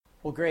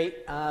Well,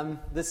 great.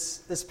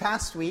 This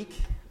past week,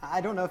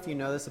 I don't know if you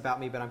know this about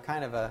me, but I'm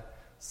kind of a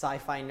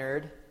sci-fi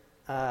nerd.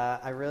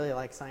 I really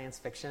like science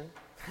fiction.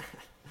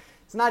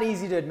 It's not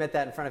easy to admit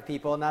that in front of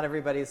people. Not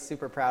everybody is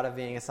super proud of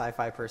being a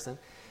sci-fi person.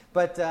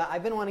 But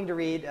I've been wanting to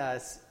read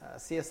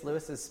C.S.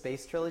 Lewis's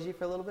Space Trilogy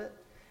for a little bit,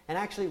 and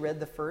actually read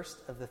the first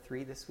of the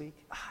 3 this week.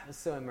 I was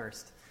so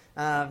immersed.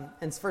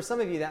 And for some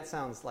of you, that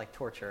sounds like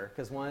torture,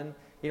 because 1,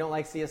 you don't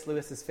like C.S.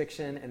 Lewis's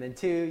fiction, and then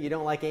 2, you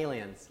don't like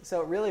aliens. So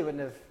it really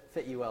wouldn't have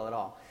fit you well at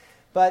all.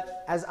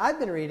 But as I've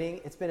been reading,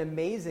 it's been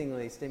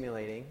amazingly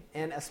stimulating,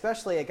 and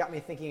especially it got me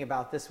thinking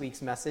about this week's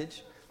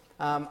message.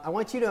 I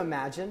want you to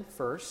imagine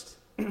first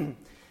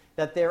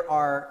that there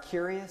are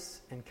curious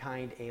and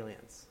kind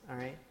aliens, all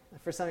right?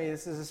 For some of you,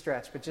 this is a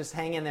stretch, but just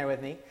hang in there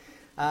with me.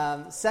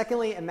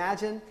 Secondly,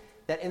 imagine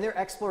that in their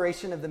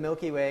exploration of the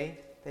Milky Way,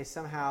 they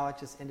somehow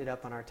just ended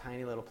up on our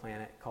tiny little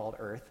planet called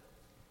Earth.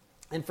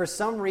 And for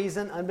some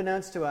reason,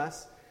 unbeknownst to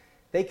us,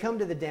 they come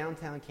to the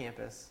downtown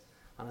campus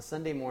on a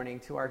Sunday morning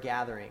to our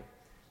gathering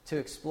to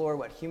explore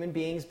what human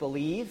beings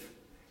believe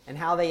and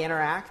how they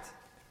interact.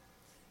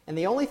 And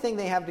the only thing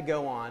they have to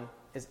go on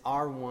is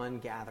our one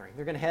gathering.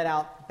 They're going to head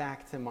out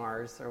back to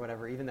Mars or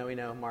whatever, even though we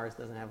know Mars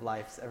doesn't have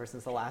life ever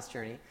since the last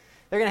journey.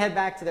 They're going to head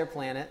back to their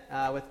planet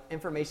with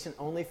information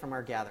only from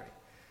our gathering.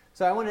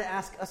 So I wanted to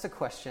ask us a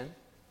question.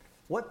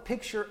 What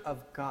picture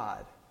of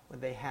God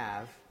would they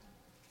have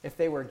if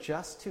they were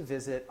just to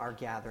visit our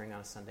gathering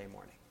on a Sunday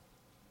morning?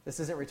 This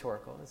isn't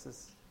rhetorical. This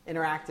is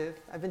interactive.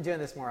 I've been doing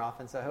this more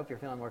often, so I hope you're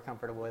feeling more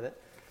comfortable with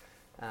it.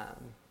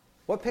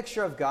 What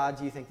picture of God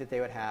do you think that they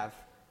would have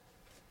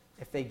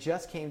if they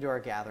just came to our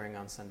gathering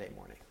on Sunday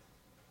morning?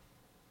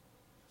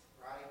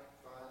 Bright,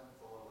 fun,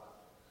 full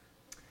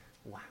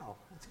of love. Wow,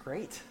 that's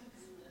great.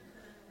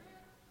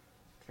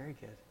 Very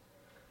good.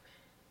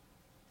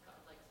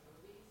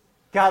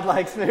 God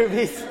likes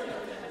movies.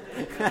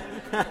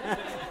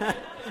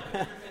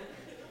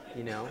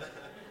 You know,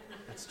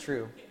 that's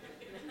true.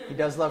 He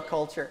does love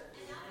culture.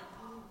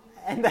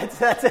 And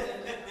that's it.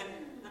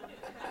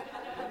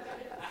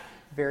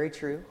 Very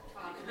true.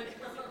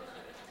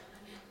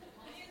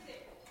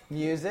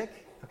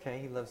 Music. Okay,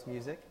 he loves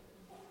music.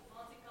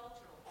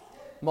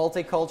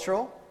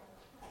 Multicultural.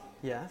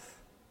 Yes.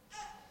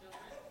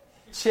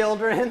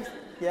 Children.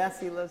 Yes,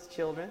 he loves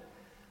children.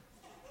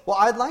 Well,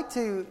 I'd like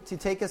to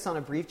take us on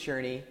a brief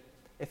journey.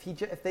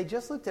 If they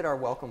just looked at our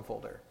welcome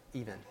folder,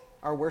 even,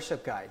 our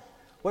worship guide,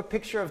 what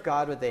picture of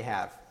God would they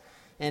have?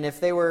 And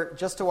if they were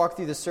just to walk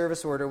through the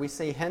service order, we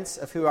say hints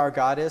of who our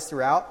God is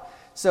throughout.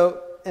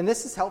 So, and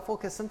this is helpful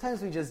because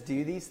sometimes we just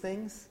do these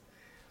things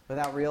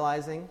without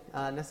realizing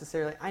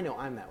necessarily. I know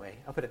I'm that way.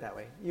 I'll put it that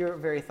way. You're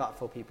very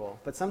thoughtful people.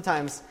 But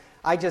sometimes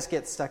I just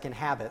get stuck in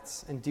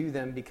habits and do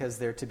them because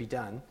they're to be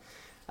done.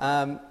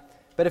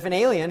 But if an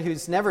alien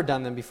who's never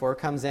done them before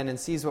comes in and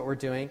sees what we're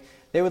doing,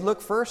 they would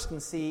look first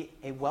and see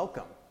a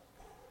welcome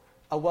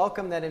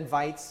that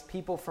invites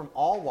people from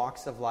all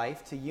walks of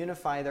life to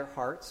unify their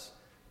hearts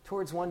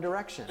towards one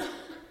direction.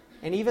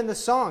 And even the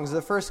songs,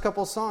 the first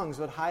couple songs,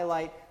 would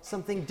highlight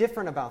something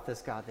different about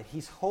this God, that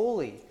he's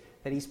holy,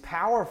 that he's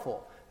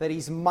powerful, that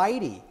he's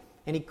mighty,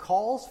 and he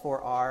calls for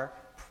our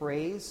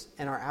praise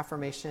and our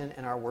affirmation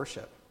and our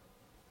worship.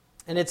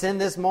 And it's in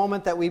this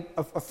moment that we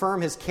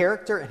affirm his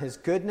character and his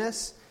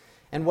goodness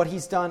and what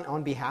he's done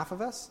on behalf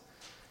of us.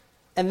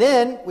 And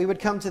then we would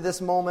come to this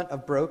moment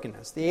of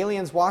brokenness. The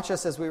aliens watch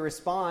us as we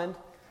respond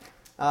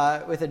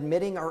with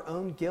admitting our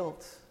own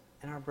guilt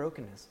and our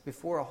brokenness.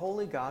 Before a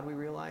holy God, we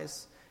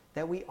realize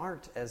that we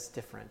aren't as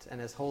different and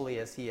as holy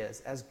as he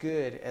is, as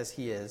good as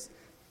he is.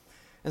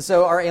 And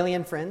so our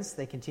alien friends,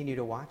 they continue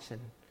to watch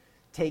and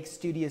take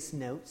studious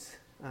notes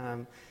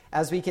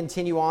as we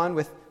continue on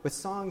with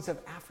songs of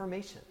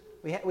affirmation.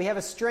 We have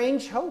a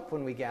strange hope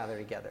when we gather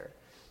together,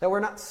 that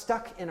we're not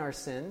stuck in our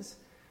sins,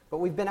 but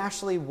we've been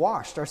actually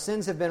washed. Our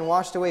sins have been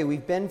washed away.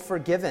 We've been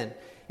forgiven.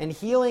 And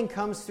healing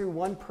comes through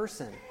one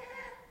person,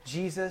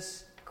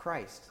 Jesus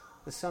Christ,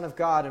 the Son of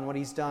God, and what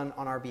he's done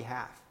on our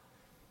behalf.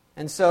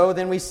 And so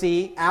then we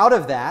see out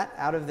of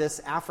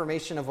this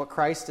affirmation of what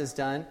Christ has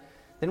done,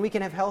 then we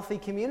can have healthy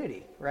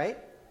community, right?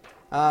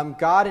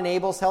 God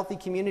enables healthy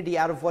community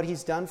out of what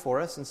he's done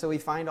for us. And so we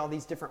find all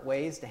these different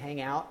ways to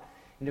hang out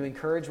and to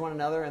encourage one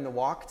another in the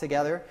walk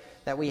together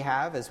that we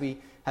have as we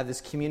have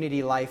this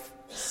community life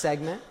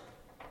segment.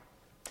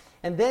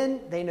 And then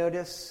they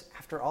notice,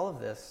 after all of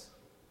this,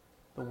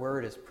 the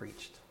word is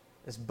preached.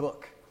 This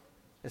book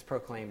is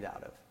proclaimed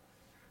out of.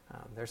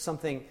 There's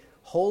something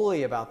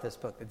holy about this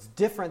book that's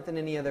different than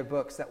any other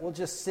books, that we'll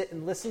just sit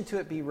and listen to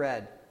it be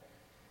read.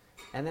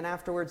 And then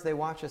afterwards they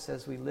watch us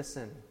as we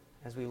listen,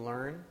 as we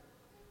learn,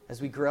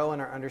 as we grow in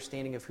our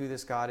understanding of who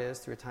this God is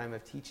through a time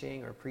of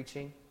teaching or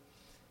preaching.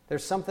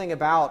 There's something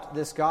about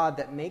this God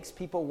that makes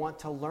people want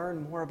to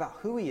learn more about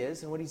who he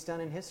is and what he's done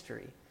in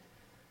history.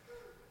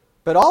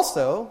 But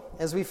also,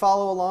 as we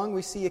follow along,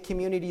 we see a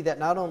community that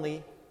not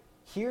only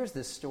hears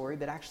this story,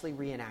 but actually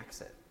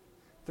reenacts it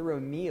through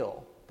a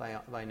meal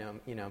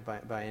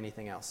by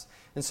anything else.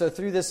 And so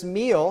through this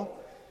meal,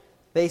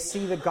 they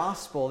see the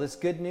gospel, this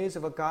good news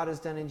of what God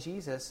has done in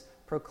Jesus,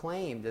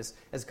 proclaimed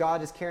as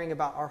God is caring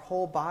about our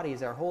whole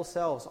bodies, our whole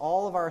selves,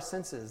 all of our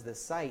senses, the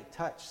sight,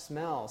 touch,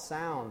 smell,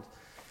 sound.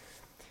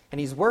 And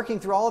he's working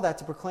through all of that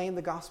to proclaim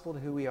the gospel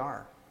to who we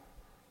are.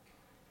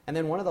 And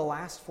then one of the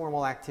last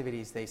formal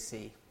activities they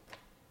see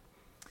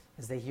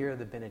is they hear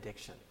the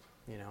benediction,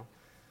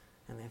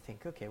 and they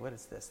think, okay, what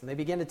is this? And they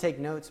begin to take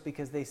notes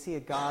because they see a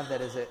God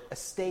that is a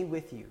stay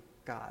with you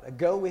God, a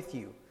go with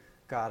you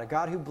God, a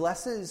God who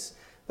blesses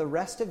the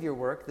rest of your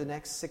work the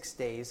next 6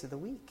 days of the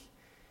week.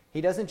 He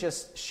doesn't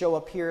just show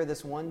up here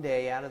this one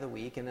day out of the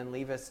week and then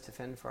leave us to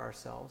fend for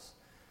ourselves.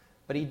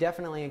 But he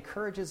definitely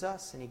encourages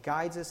us and he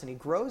guides us and he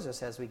grows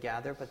us as we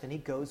gather, but then he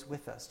goes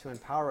with us to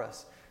empower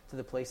us to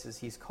the places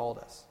he's called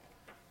us.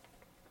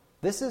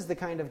 This is the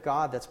kind of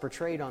God that's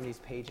portrayed on these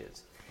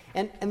pages.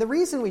 And the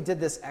reason we did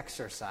this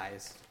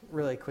exercise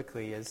really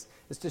quickly is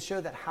to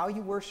show that how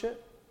you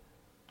worship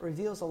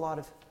reveals a lot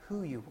of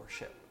who you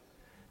worship.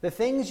 The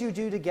things you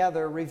do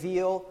together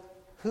reveal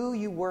who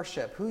you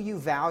worship, who you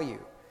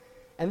value.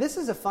 And this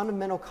is a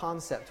fundamental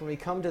concept when we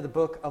come to the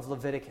book of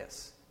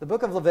Leviticus. The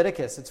book of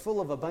Leviticus, it's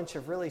full of a bunch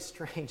of really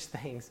strange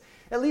things,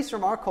 at least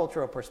from our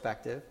cultural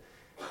perspective,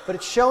 but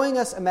it's showing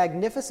us a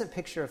magnificent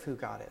picture of who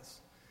God is,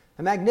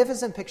 a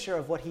magnificent picture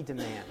of what he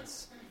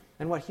demands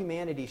and what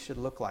humanity should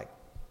look like.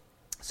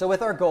 So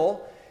with our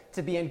goal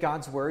to be in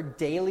God's Word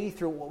daily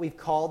through what we've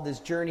called this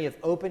journey of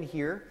open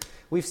here,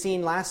 we've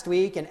seen last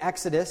week in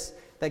Exodus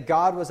that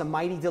God was a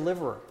mighty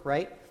deliverer,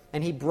 right?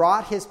 And he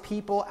brought his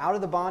people out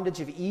of the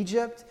bondage of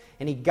Egypt,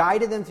 and he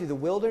guided them through the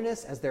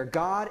wilderness as their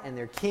God and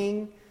their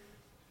king.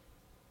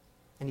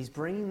 And he's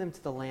bringing them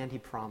to the land he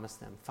promised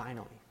them,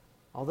 finally.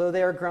 Although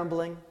they are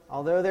grumbling,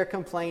 although they're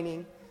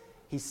complaining,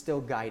 he's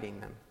still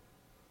guiding them.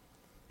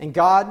 And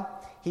God,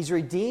 he's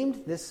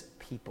redeemed this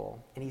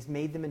people, and he's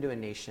made them into a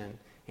nation,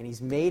 and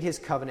he's made his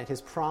covenant,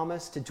 his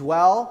promise to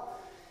dwell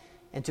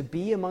and to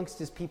be amongst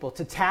his people,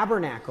 to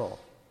tabernacle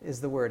is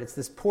the word. It's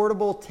this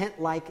portable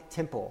tent-like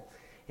temple.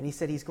 And he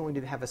said he's going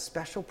to have a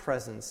special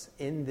presence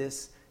in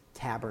this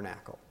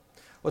tabernacle.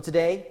 Well,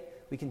 today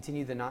we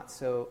continue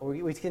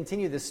we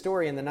continue this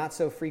story in the not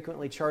so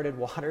frequently charted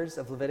waters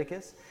of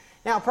Leviticus.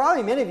 Now,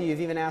 probably many of you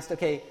have even asked,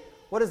 okay,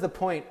 what is the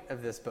point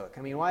of this book?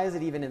 I mean, why is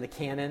it even in the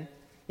canon?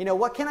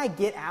 What can I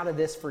get out of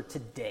this for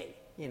today?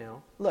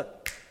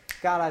 Look,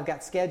 God, I've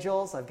got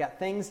schedules, I've got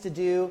things to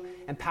do.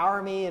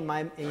 Empower me in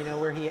my,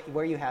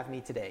 where you have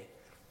me today.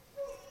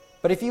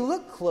 But if you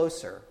look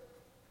closer,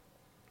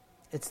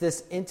 it's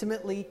this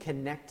intimately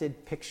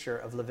connected picture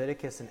of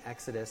Leviticus and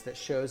Exodus that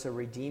shows a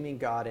redeeming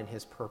God and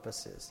his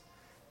purposes.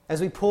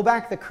 As we pull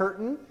back the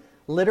curtain,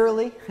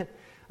 literally,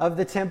 of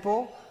the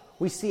temple,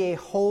 we see a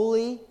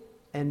holy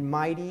and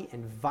mighty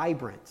and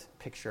vibrant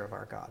picture of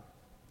our God.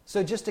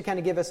 So just to kind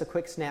of give us a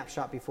quick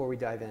snapshot before we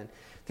dive in,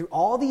 through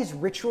all these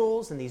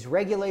rituals and these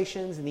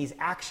regulations and these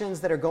actions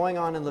that are going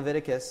on in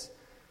Leviticus,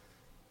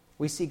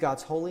 we see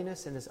God's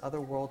holiness and his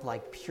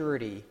otherworld-like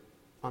purity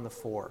on the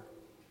fore.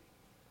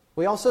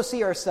 We also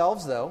see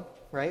ourselves, though,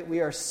 right? We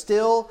are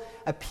still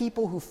a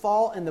people who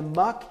fall in the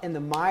muck and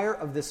the mire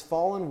of this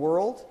fallen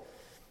world,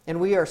 and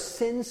we are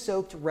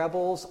sin-soaked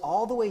rebels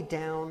all the way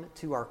down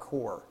to our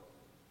core.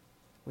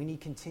 We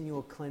need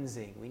continual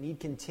cleansing. We need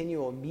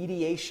continual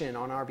mediation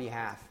on our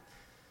behalf.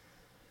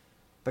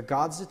 But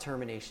God's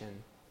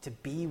determination to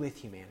be with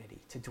humanity,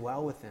 to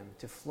dwell with them,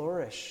 to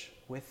flourish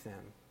with them,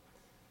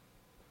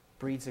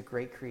 breeds a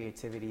great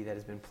creativity that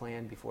has been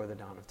planned before the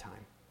dawn of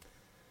time.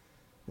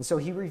 And so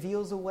he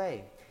reveals a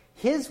way,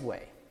 his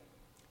way.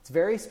 It's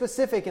very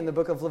specific in the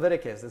book of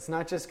Leviticus. It's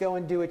not just go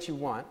and do what you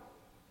want.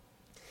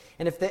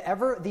 And if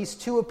these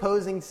two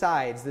opposing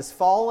sides, this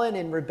fallen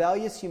and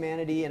rebellious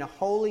humanity and a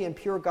holy and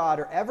pure God,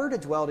 are ever to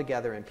dwell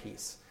together in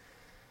peace,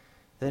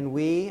 then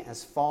we,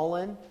 as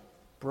fallen,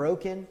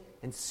 broken,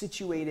 and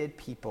situated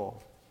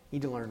people,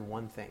 need to learn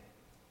one thing.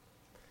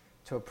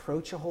 To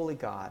approach a holy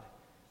God,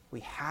 we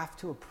have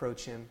to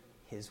approach him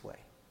his way.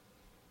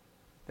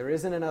 There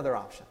isn't another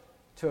option.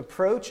 To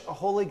approach a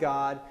holy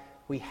God,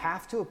 we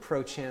have to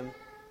approach him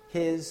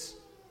his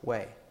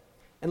way.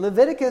 In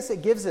Leviticus,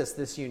 it gives us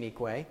this unique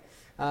way.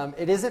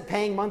 It isn't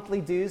paying monthly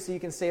dues so you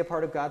can stay a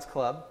part of God's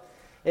club.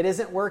 It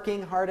isn't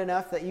working hard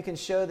enough that you can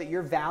show that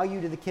your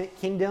value to the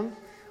kingdom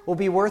will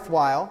be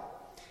worthwhile.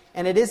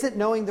 And it isn't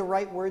knowing the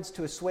right words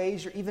to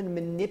assuage or even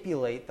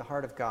manipulate the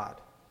heart of God.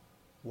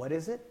 What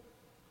is it?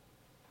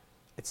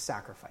 It's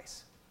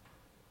sacrifice.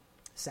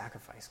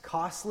 Sacrifice.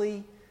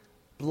 Costly,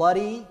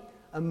 bloody,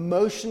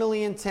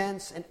 emotionally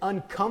intense, and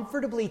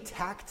uncomfortably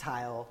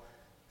tactile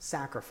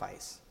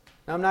sacrifice.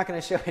 Now, I'm not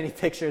going to show any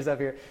pictures up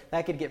here.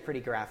 That could get pretty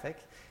graphic.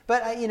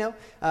 But,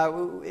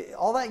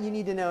 all that you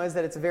need to know is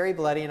that it's very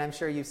bloody, and I'm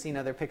sure you've seen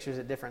other pictures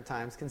at different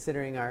times,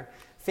 considering our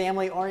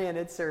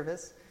family-oriented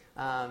service.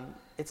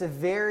 It's a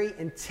very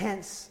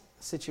intense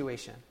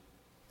situation.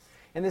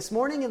 And this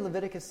morning in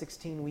Leviticus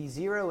 16, we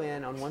zero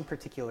in on one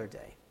particular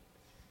day.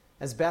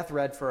 As Beth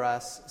read for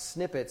us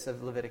snippets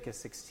of Leviticus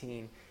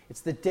 16,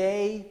 it's the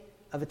Day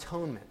of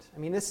Atonement. I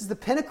mean, this is the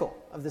pinnacle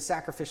of the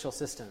sacrificial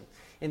system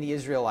in the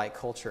Israelite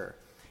culture.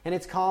 And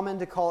it's common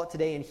to call it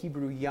today in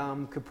Hebrew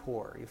Yom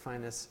Kippur. You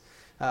find this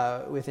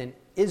within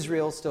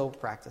Israel still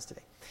practiced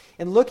today.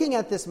 And looking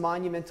at this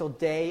monumental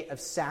day of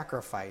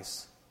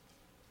sacrifice,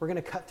 we're going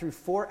to cut through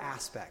 4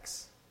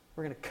 aspects.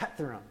 We're going to cut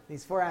through them,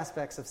 these 4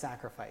 aspects of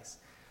sacrifice.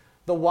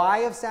 The why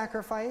of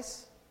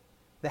sacrifice,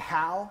 the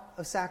how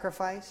of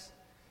sacrifice,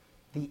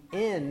 the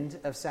end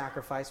of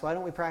sacrifice, why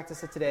don't we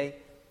practice it today,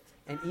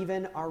 and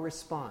even our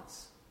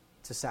response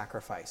to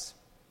sacrifice.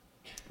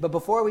 But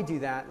before we do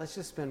that, let's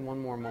just spend one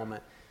more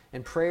moment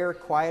in prayer,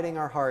 quieting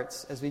our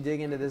hearts as we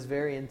dig into this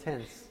very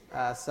intense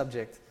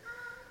subject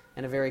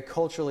in a very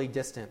culturally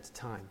distant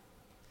time.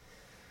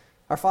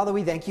 Our Father,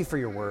 we thank you for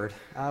your word.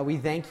 We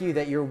thank you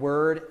that your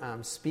word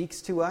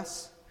speaks to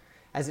us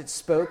as it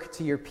spoke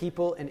to your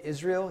people in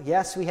Israel.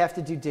 Yes, we have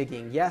to do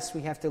digging. Yes,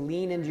 we have to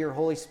lean into your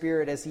Holy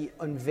Spirit as he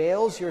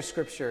unveils your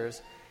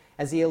scriptures,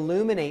 as he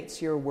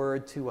illuminates your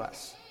word to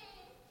us.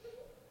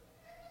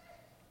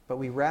 But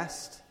we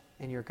rest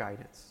in your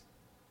guidance.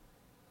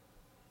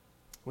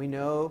 We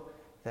know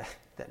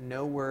that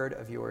no word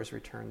of yours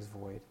returns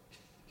void.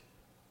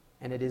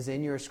 And it is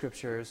in your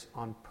scriptures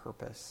on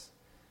purpose.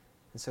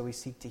 And so we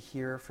seek to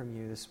hear from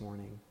you this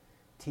morning.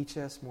 Teach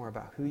us more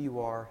about who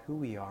you are, who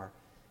we are,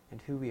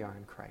 and who we are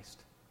in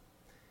Christ.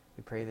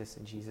 We pray this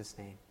in Jesus'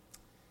 name.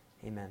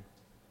 Amen.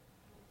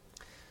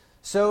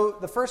 So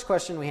the first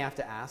question we have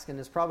to ask, and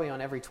is probably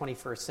on every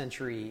 21st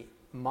century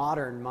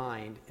modern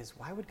mind, is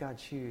why would God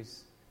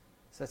choose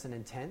such an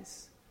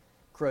intense,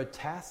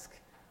 grotesque,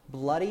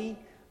 bloody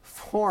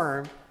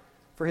form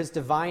for his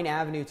divine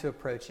avenue to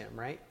approach him,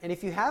 right? And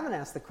if you haven't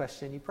asked the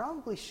question, you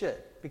probably should,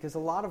 because a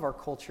lot of our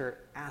culture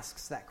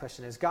asks that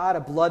question. Is God a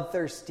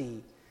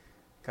bloodthirsty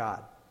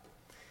God?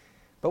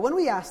 But when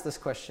we ask this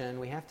question,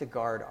 we have to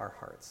guard our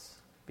hearts,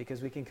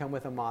 because we can come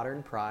with a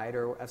modern pride,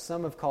 or as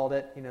some have called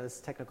it,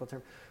 this technical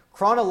term,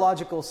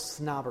 chronological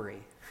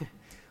snobbery.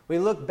 We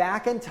look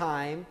back in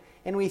time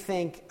and we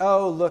think,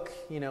 oh, look,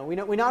 we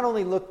not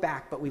only look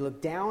back, but we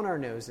look down our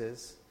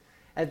noses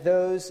at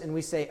those, and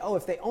we say, oh,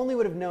 if they only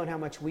would have known how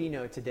much we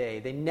know today,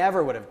 they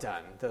never would have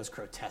done those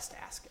grotesque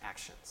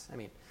actions. I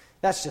mean,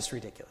 that's just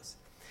ridiculous.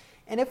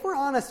 And if we're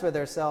honest with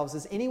ourselves,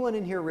 is anyone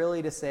in here really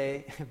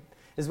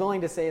is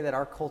willing to say that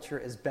our culture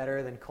is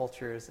better than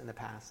cultures in the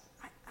past?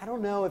 I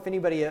don't know if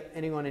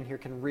anyone in here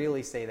can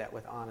really say that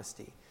with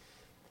honesty.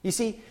 You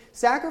see,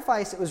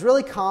 sacrifice, it was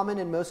really common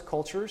in most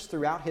cultures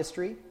throughout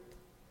history.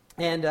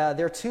 And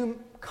there are 2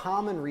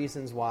 common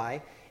reasons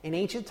why, in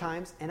ancient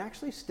times, and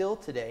actually still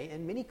today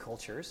in many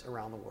cultures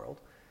around the world,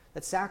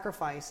 that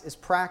sacrifice is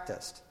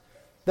practiced.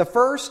 The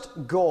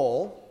first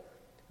goal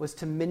was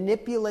to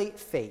manipulate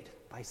fate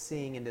by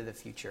seeing into the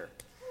future.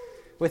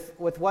 With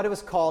what it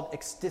was called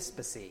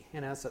extispacy.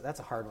 So that's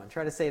a hard one.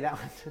 Try to say that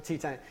one 2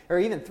 times, or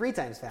even 3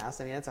 times fast.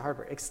 I mean, that's a hard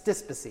word.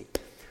 Extispacy.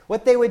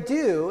 What they would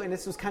do, and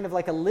this was kind of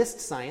like a list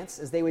science,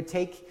 is they would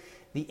take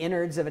the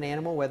innards of an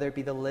animal, whether it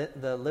be the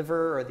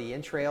liver or the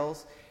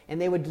entrails, and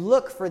they would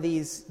look for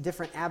these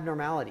different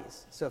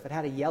abnormalities. So if it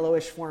had a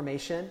yellowish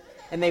formation,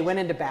 and they went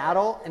into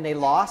battle and they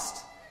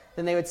lost,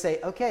 then they would say,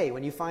 okay,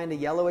 when you find a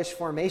yellowish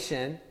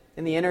formation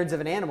in the innards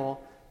of an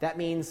animal, that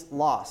means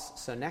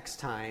loss. So next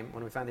time,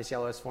 when we find this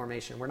yellowish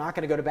formation, we're not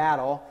going to go to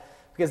battle,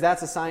 because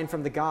that's a sign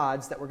from the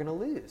gods that we're going to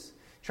lose.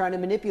 Trying to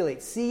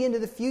manipulate, see into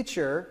the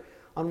future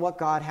on what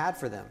God had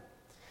for them.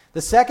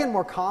 The second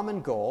more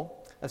common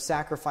goal of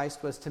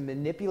sacrifice was to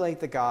manipulate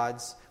the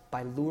gods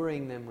by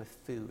luring them with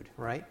food,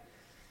 right?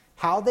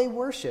 How they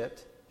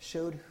worshipped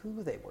showed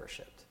who they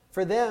worshipped.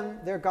 For them,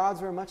 their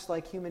gods were much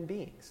like human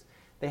beings.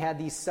 They had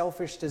these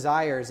selfish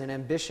desires and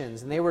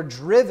ambitions, and they were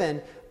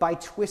driven by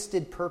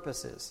twisted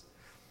purposes.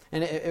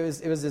 And it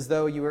was as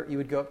though you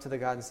would go up to the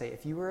god and say,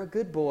 if you were a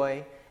good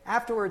boy,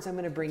 afterwards I'm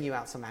going to bring you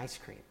out some ice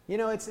cream.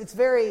 It's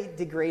very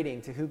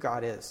degrading to who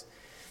God is.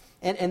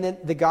 And then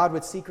the god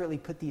would secretly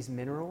put these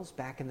minerals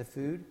back in the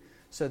food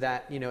so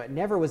that, it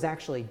never was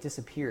actually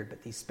disappeared,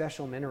 but these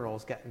special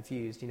minerals got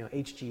infused,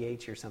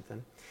 HGH or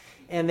something.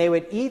 And they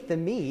would eat the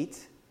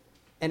meat,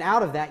 and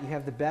out of that you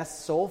have the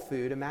best soul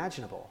food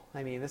imaginable.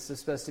 I mean, this is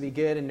supposed to be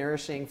good and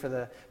nourishing for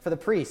the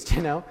priest,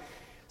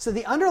 So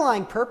the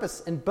underlying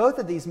purpose in both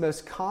of these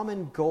most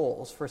common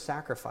goals for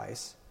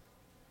sacrifice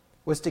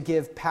was to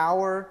give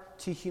power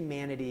to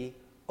humanity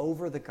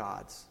over the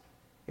gods.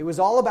 It was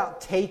all about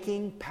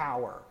taking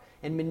power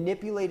and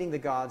manipulating the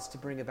gods to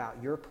bring about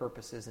your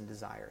purposes and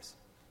desires.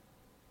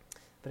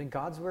 But in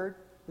God's word,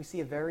 we see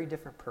a very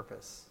different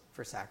purpose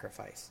for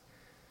sacrifice.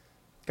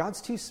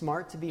 God's too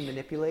smart to be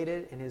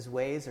manipulated, and his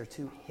ways are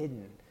too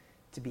hidden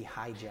to be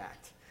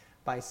hijacked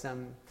by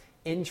some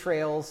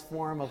entrails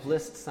form of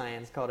list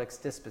science called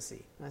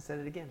extispacy. I said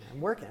it again.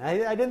 I'm working.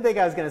 I didn't think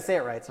I was going to say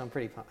it right, so I'm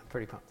pretty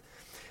pumped.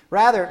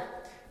 Rather,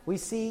 we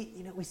see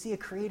a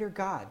creator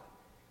God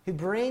who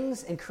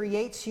brings and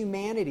creates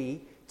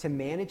humanity to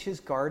manage his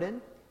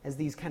garden as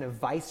these kind of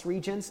vice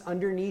regents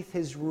underneath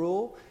his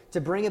rule,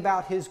 to bring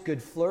about his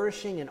good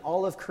flourishing in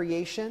all of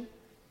creation.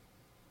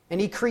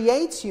 And he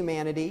creates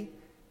humanity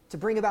to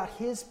bring about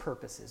his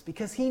purposes,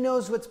 because he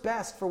knows what's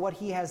best for what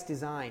he has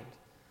designed.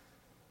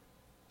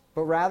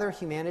 But rather,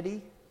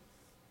 humanity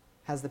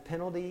has the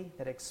penalty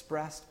that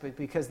expressed,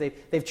 because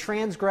they've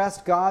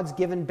transgressed God's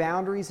given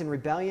boundaries in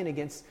rebellion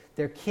against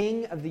their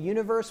king of the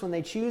universe when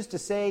they choose to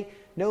say,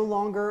 no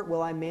longer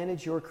will I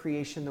manage your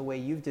creation the way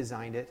you've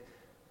designed it,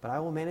 but I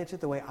will manage it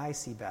the way I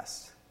see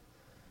best.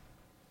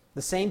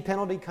 The same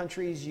penalty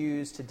countries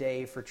use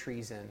today for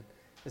treason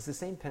is the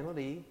same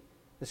penalty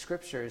the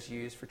Scriptures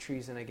use for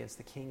treason against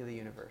the king of the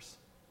universe,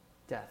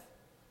 death.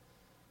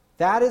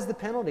 That is the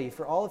penalty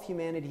for all of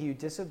humanity who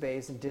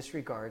disobeys and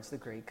disregards the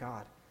great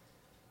God.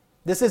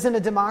 This isn't a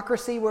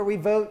democracy where we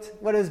vote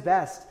what is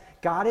best.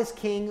 God is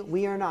king,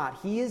 we are not.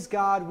 He is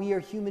God, we are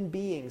human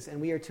beings,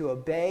 and we are to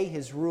obey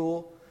his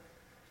rule.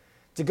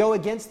 To go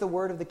against the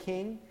word of the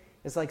king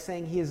is like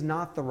saying he is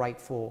not the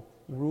rightful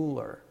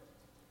ruler.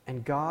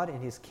 And God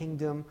and his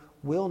kingdom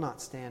will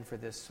not stand for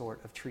this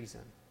sort of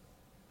treason.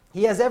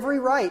 He has every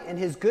right in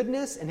his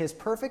goodness and his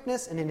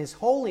perfectness and in his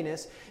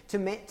holiness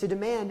to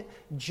demand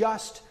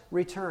just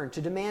return,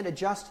 to demand a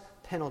just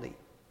penalty.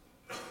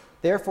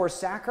 Therefore,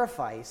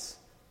 sacrifice.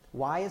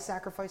 Why is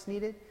sacrifice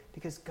needed?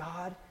 Because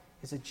God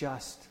is a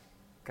just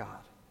God.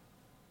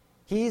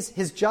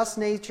 His just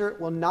nature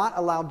will not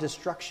allow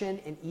destruction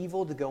and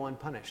evil to go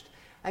unpunished.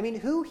 I mean,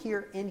 who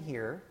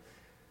here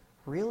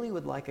really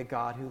would like a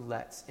God who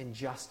lets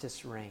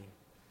injustice reign,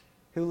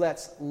 who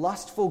lets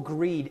lustful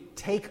greed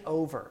take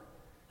over?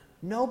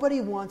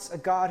 Nobody wants a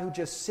God who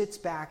just sits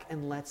back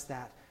and lets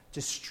that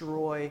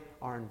destroy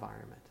our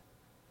environment.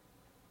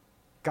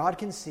 God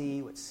can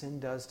see what sin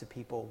does to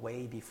people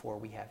way before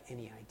we have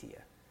any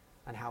idea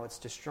on how it's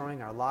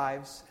destroying our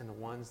lives and the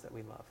ones that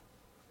we love.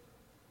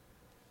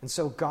 And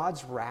so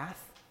God's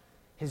wrath,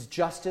 his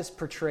justice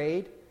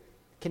portrayed,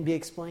 can be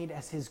explained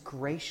as his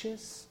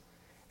gracious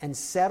and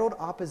settled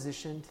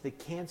opposition to the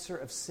cancer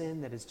of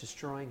sin that is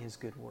destroying his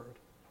good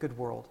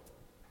world.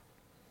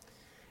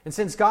 And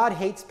since God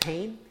hates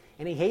pain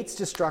and he hates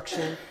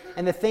destruction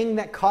and the thing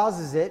that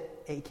causes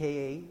it,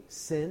 aka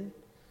sin,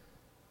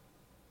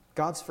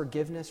 God's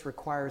forgiveness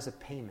requires a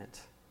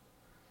payment,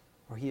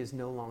 or he is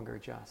no longer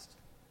just.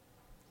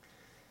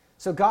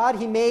 So God,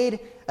 he made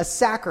a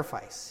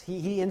sacrifice.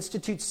 He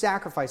institutes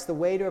sacrifice, the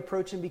way to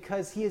approach him,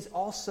 because he is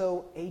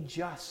also a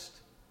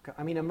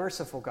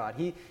merciful God.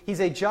 He's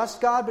a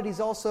just God, but he's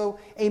also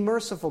a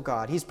merciful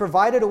God. He's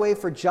provided a way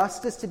for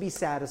justice to be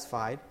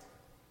satisfied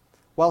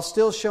while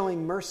still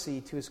showing mercy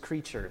to his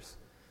creatures.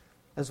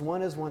 As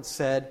one has once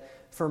said,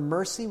 for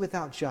mercy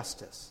without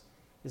justice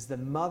is the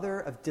mother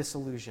of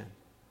disillusion,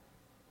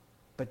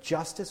 but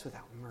justice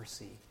without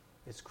mercy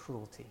is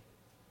cruelty.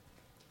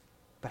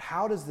 But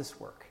how does this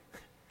work?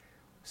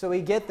 So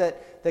we get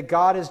that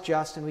God is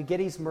just, and we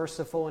get he's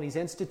merciful, and he's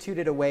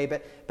instituted a way,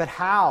 but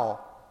how?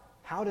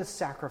 How does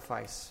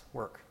sacrifice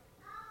work?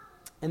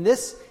 And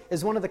this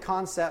is one of the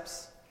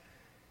concepts,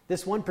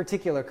 this one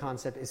particular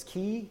concept is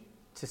key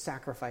to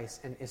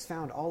sacrifice and is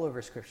found all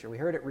over Scripture. We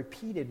heard it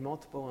repeated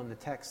multiple in the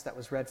text that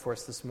was read for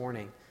us this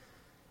morning.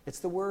 It's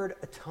the word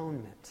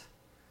atonement.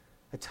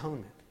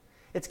 Atonement.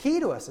 It's key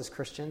to us as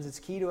Christians. It's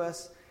key to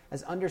us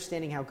as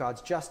understanding how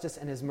God's justice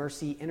and his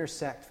mercy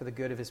intersect for the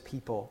good of his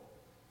people.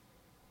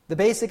 The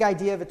basic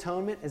idea of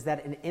atonement is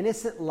that an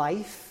innocent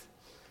life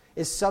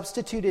is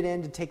substituted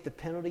in to take the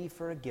penalty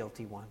for a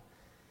guilty one,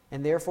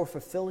 and therefore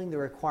fulfilling the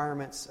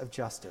requirements of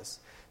justice.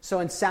 So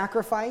in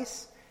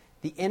sacrifice,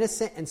 the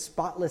innocent and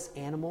spotless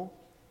animal,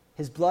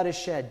 his blood is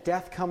shed,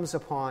 death comes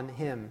upon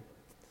him,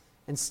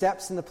 and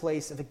steps in the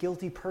place of a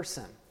guilty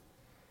person,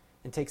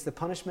 and takes the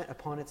punishment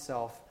upon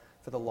itself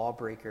for the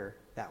lawbreaker,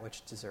 that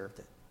which deserved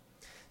it.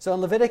 So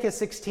in Leviticus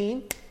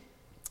 16,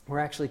 we're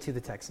actually to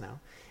the text now.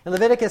 In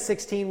Leviticus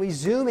 16, we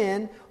zoom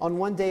in on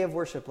one day of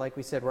worship, like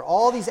we said, where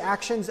all these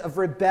actions of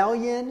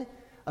rebellion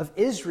of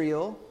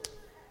Israel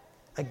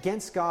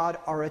against God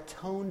are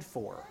atoned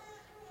for.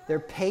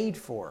 They're paid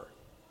for.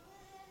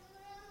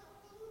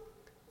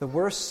 The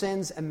worst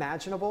sins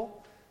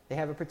imaginable, they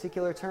have a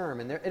particular term.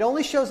 And it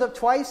only shows up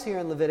twice here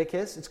in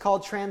Leviticus. It's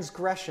called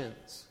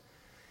transgressions.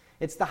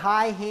 It's the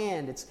high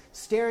hand. It's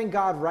staring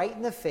God right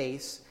in the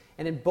face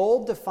and in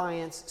bold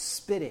defiance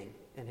spitting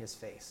in his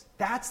face.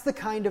 That's the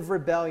kind of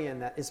rebellion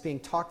that is being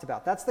talked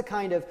about. That's the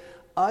kind of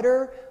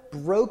utter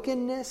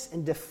brokenness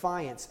and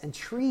defiance and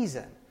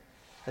treason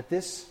that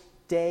this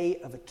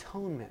Day of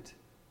Atonement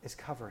is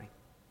covering.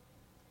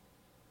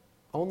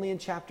 Only in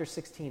chapter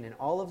 16 in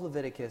all of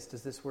Leviticus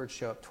does this word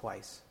show up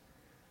twice.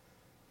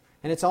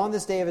 And it's on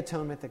this Day of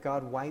Atonement that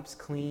God wipes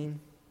clean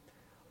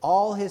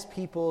all his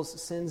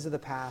people's sins of the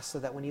past, so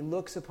that when he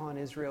looks upon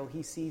Israel,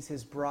 he sees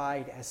his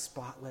bride as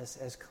spotless,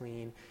 as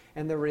clean,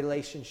 and the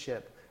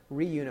relationship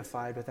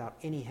reunified without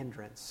any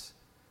hindrance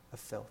of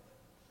filth.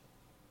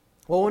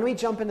 Well, when we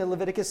jump into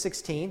Leviticus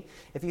 16,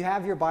 if you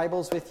have your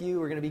Bibles with you,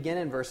 we're going to begin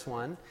in verse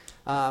 1.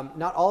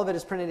 Not all of it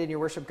is printed in your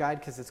worship guide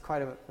because it's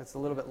a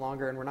little bit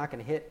longer, and we're not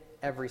going to hit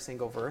every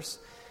single verse.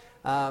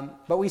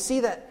 But we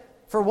see that,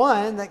 for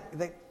one,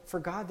 that for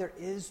God there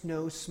is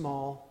no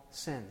small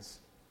sins.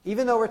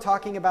 Even though we're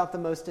talking about the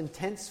most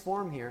intense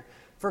form here,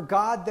 for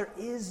God there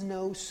is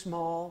no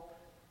small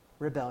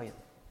rebellion.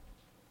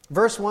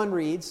 Verse 1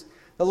 reads,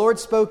 The Lord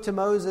spoke to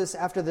Moses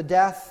after the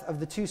death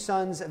of the two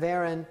sons of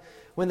Aaron,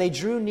 when they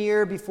drew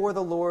near before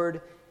the Lord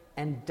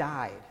and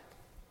died.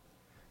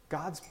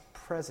 God's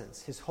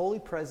presence, his holy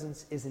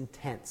presence, is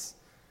intense.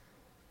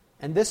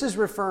 And this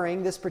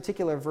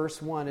particular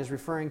verse 1 is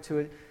referring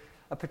to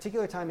a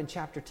particular time in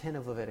chapter 10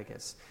 of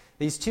Leviticus.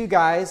 These two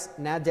guys,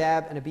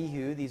 Nadab and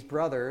Abihu, these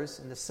brothers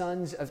and the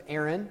sons of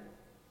Aaron,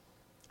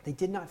 they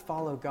did not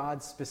follow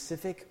God's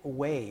specific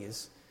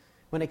ways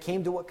when it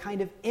came to what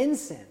kind of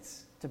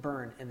incense to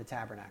burn in the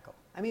tabernacle.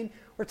 I mean,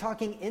 we're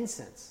talking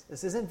incense.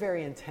 This isn't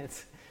very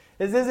intense.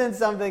 This isn't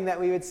something that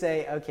we would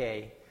say,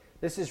 okay,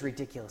 this is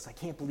ridiculous. I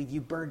can't believe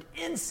you burned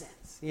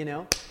incense, you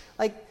know?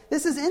 Like,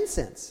 this is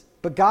incense.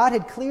 But God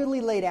had clearly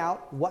laid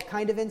out what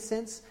kind of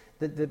incense,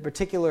 the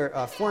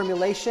particular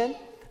formulation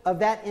of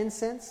that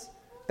incense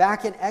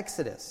back in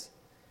Exodus.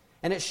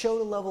 And it showed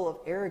a level of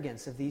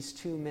arrogance of these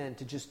two men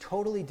to just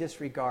totally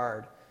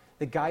disregard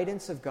the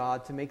guidance of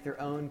God to make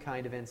their own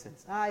kind of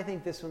incense. I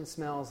think this one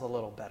smells a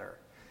little better.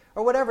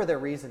 Or whatever their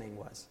reasoning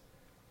was.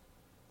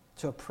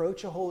 To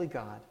approach a holy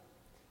God,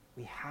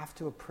 we have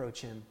to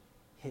approach him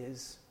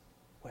his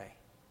way.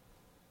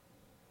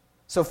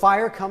 So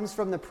fire comes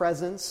from the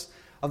presence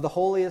of the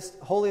Holy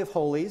of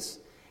Holies,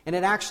 and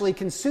it actually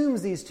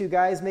consumes these two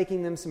guys,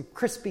 making them some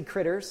crispy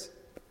critters.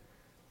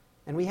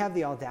 And we have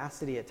the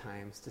audacity at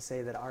times to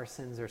say that our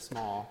sins are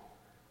small,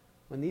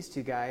 when these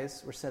two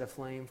guys were set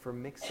aflame for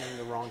mixing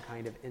the wrong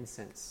kind of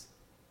incense.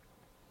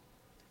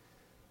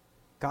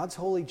 God's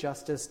holy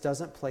justice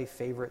doesn't play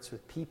favorites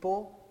with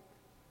people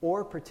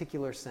or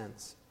particular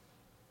sins.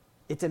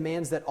 It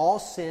demands that all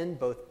sin,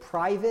 both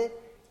private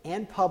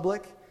and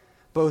public,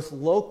 both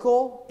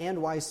local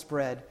and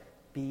widespread,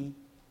 be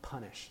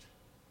punished.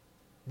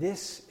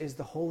 This is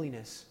the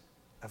holiness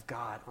of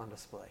God on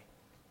display.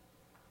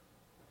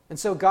 And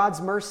so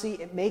God's mercy,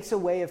 it makes a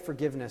way of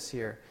forgiveness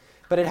here.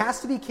 But it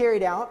has to be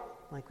carried out,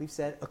 like we've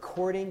said,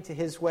 according to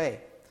his way.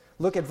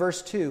 Look at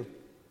verse 2.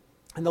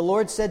 And the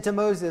Lord said to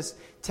Moses,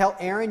 "Tell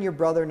Aaron your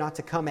brother not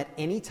to come at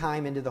any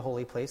time into the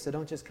holy place," so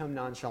don't just come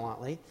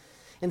nonchalantly,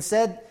 "and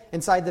said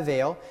inside the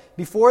veil,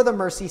 before the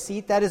mercy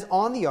seat that is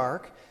on the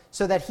ark,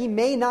 so that he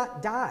may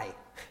not die.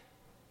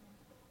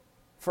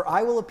 For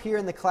I will appear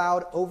in the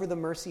cloud over the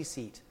mercy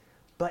seat.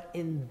 But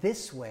in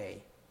this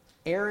way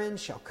Aaron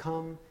shall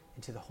come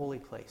into the holy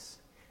place."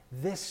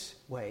 This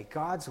way,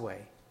 God's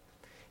way.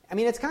 I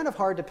mean, it's kind of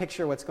hard to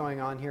picture what's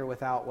going on here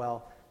without,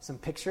 some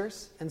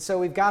pictures. And so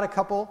we've got a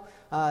couple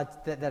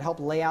that help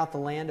lay out the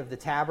land of the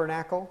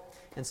tabernacle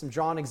and some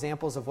drawn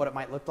examples of what it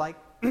might look like.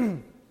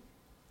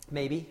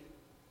 Maybe.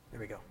 There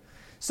we go.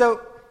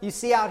 So you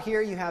see out here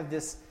you have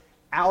this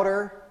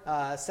outer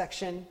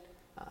section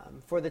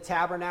for the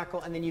tabernacle,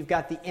 and then you've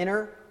got the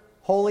inner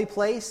holy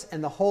place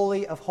and the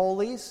Holy of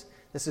Holies.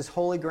 This is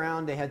holy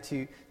ground. They had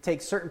to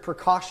take certain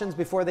precautions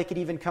before they could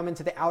even come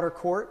into the outer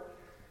court.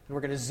 And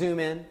we're going to zoom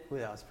in. Ooh,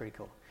 that was pretty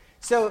cool.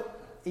 So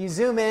you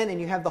zoom in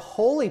and you have the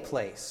holy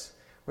place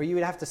where you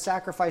would have to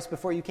sacrifice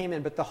before you came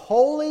in. But the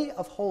Holy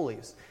of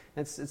Holies,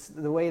 it's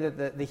the way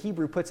that the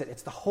Hebrew puts it,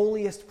 it's the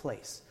holiest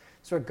place.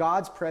 It's where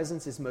God's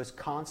presence is most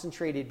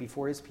concentrated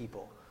before his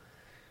people.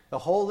 The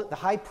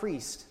high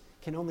priest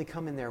can only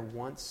come in there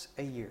once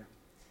a year.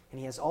 And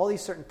he has all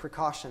these certain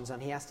precautions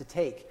he has to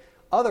take.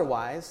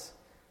 Otherwise,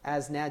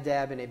 as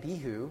Nadab and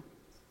Abihu,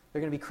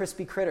 they're going to be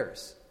crispy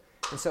critters.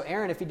 And so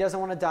Aaron, if he doesn't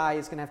want to die,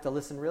 he's going to have to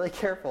listen really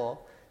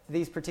careful to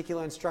these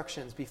particular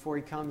instructions before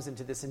he comes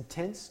into this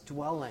intense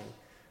dwelling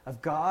of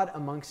God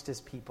amongst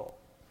his people.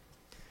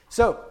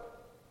 So,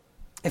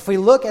 if we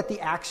look at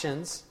the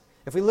actions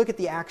of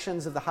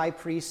the high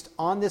priest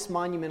on this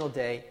monumental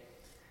day,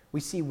 we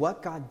see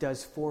what God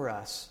does for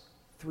us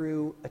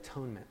through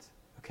atonement.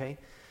 Okay?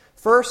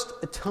 First,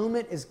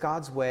 atonement is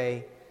God's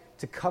way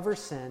to cover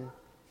sin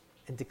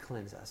and to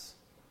cleanse us.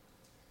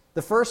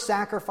 The first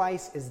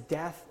sacrifice is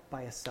death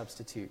by a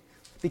substitute.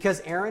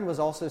 Because Aaron was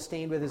also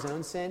stained with his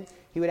own sin,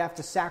 he would have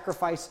to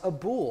sacrifice a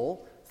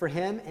bull for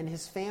him and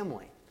his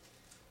family.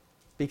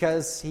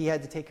 Because he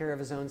had to take care of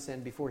his own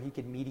sin before he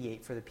could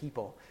mediate for the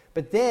people.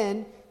 But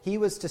then he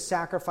was to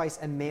sacrifice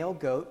a male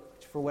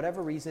goat. For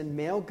whatever reason,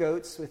 male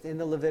goats within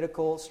the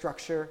Levitical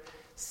structure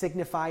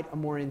signified a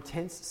more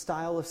intense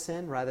style of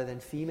sin rather than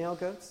female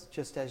goats.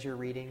 Just as you're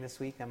reading this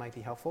week, that might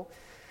be helpful.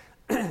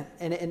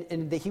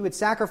 and he would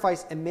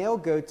sacrifice a male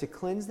goat to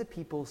cleanse the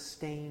people's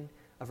stain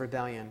of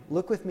rebellion.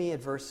 Look with me at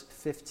verse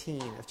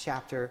 15 of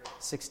chapter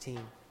 16.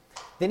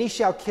 "Then he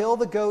shall kill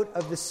the goat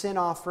of the sin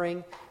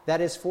offering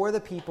that is for the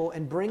people,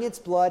 and bring its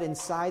blood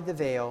inside the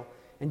veil,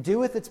 and do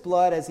with its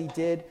blood as he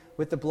did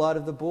with the blood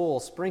of the bull,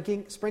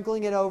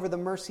 sprinkling it over the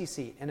mercy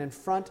seat and in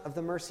front of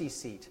the mercy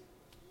seat.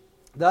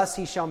 Thus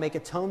he shall make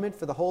atonement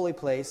for the holy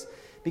place,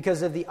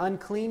 because of the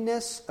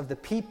uncleanness of the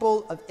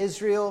people of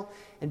Israel,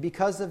 and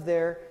because of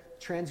their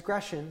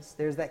transgressions."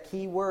 There's that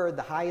key word,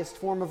 the highest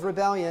form of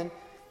rebellion,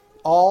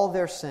 "all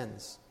their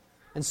sins.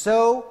 And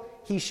so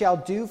he shall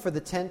do for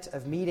the tent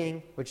of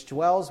meeting, which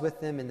dwells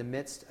with them in the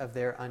midst of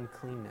their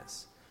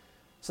uncleanness."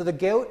 So the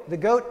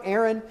goat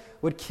Aaron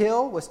would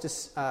kill was to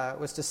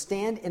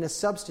stand as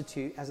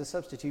a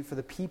substitute for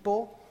the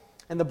people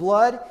And the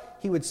blood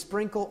he would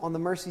sprinkle on the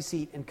mercy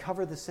seat and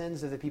cover the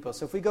sins of the people.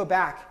 So if we go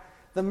back,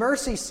 the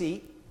mercy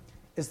seat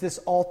is this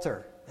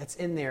altar that's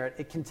in there.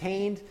 It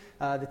contained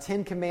the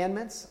 10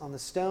 Commandments on the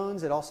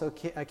stones. It also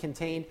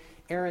contained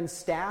Aaron's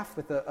staff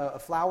with a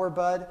flower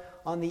bud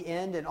on the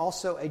end, and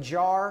also a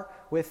jar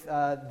with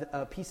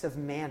a piece of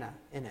manna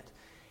in it.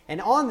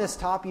 And on this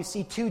top, you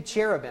see 2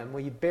 cherubim.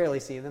 Well, you barely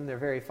see them. They're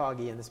very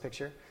foggy in this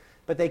picture.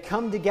 But they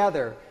come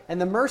together.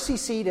 And the mercy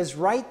seat is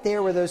right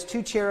there where those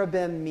 2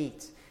 cherubim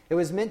meet. It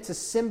was meant to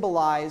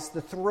symbolize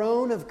the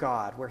throne of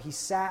God, where he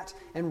sat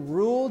and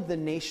ruled the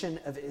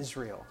nation of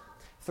Israel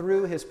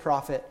through his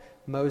prophet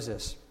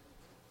Moses.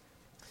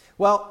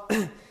 Well,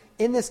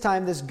 in this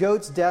time, this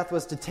goat's death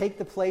was to take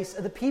the place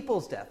of the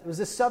people's death. It was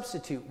a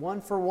substitute,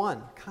 one for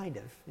one, kind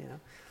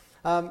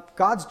of.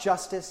 God's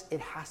justice, it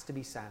has to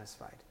be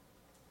satisfied.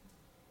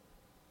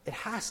 It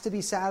has to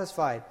be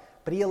satisfied.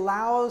 But he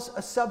allows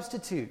a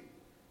substitute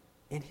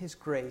in his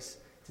grace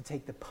to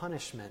take the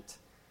punishment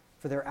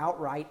for their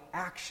outright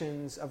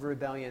actions of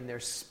rebellion, their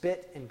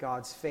spit in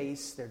God's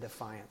face, their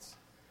defiance.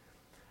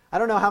 I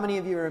don't know how many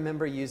of you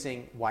remember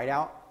using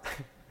whiteout.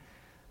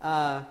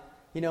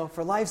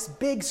 For life's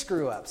big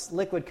screw-ups,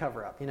 liquid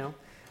cover-up,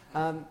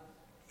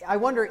 I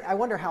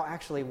wonder how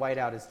actually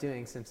whiteout is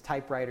doing, since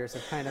typewriters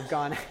have kind of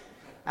gone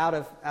out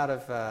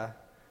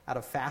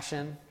of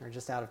fashion, or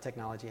just out of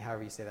technology,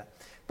 however you say that.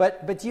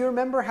 But do you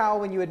remember how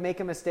when you would make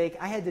a mistake?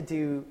 I had to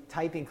do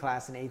typing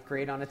class in 8th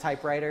grade on a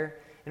typewriter,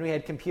 and we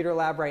had computer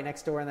lab right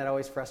next door, and that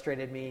always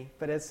frustrated me.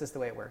 But it's just the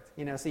way it worked,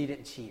 so you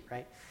didn't cheat,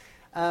 right?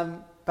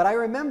 But I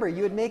remember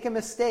you would make a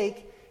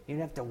mistake, you'd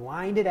have to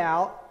wind it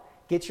out,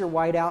 get your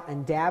whiteout,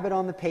 and dab it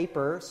on the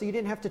paper so you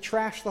didn't have to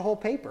trash the whole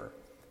paper.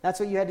 That's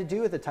what you had to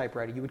do with the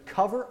typewriter. You would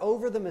cover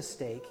over the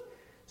mistake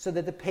so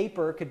that the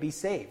paper could be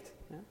saved.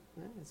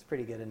 It's a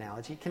pretty good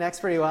analogy. Connects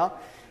pretty well.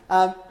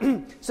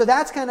 So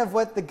that's kind of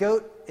what the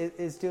goat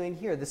is doing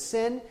here. The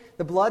sin,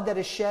 the blood that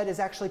is shed, is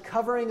actually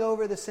covering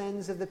over the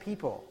sins of the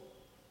people.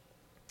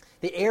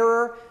 The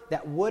error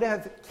that would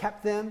have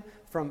kept them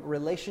from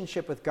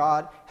relationship with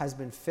God has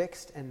been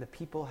fixed, and the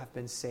people have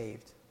been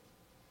saved.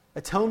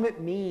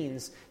 Atonement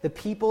means the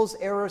people's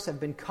errors have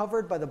been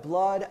covered by the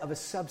blood of a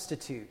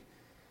substitute,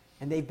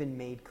 and they've been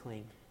made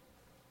clean.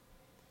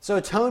 So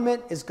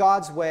atonement is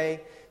God's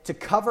way to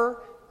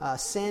cover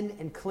sin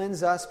and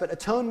cleanse us, but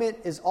atonement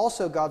is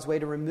also God's way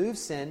to remove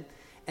sin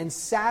and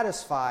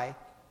satisfy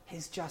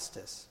his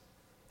justice.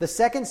 The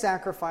second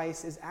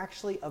sacrifice is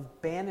actually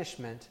of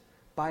banishment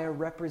by a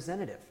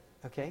representative,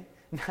 okay?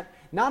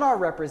 Not our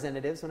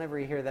representatives. Whenever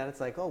you hear that,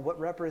 it's like, oh, what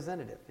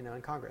representative,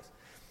 in Congress.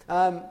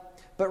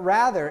 But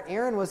rather,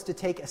 Aaron was to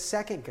take a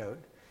second goat,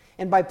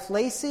 and by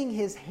placing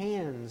his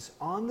hands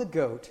on the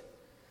goat,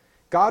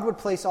 God would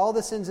place all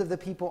the sins of the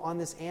people on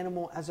this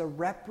animal as a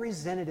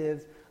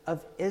representative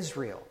of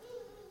Israel.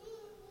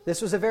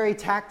 This was a very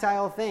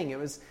tactile thing. It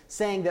was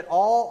saying that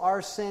all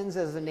our sins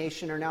as a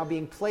nation are now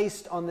being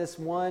placed on this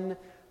one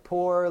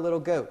poor little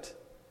goat.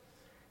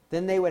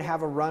 Then they would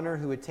have a runner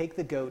who would take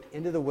the goat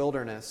into the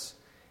wilderness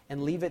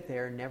and leave it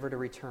there, never to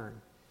return.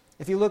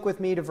 If you look with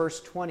me to verse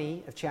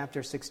 20 of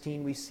chapter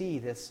 16, we see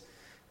this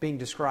being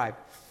described.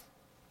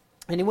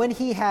 And when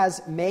he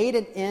has made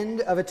an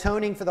end of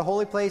atoning for the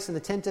holy place and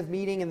the tent of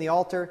meeting and the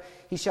altar,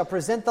 he shall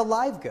present the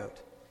live goat.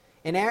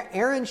 And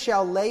Aaron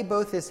shall lay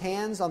both his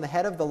hands on the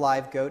head of the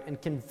live goat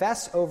and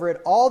confess over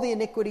it all the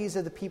iniquities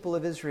of the people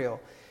of Israel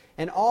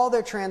and all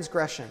their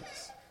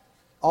transgressions,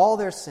 all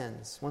their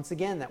sins. Once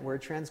again, that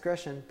word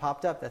transgression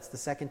popped up. That's the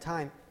second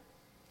time.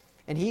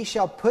 And he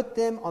shall put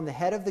them on the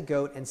head of the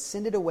goat and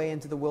send it away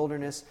into the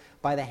wilderness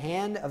by the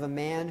hand of a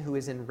man who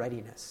is in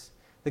readiness.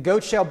 The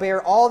goat shall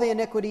bear all the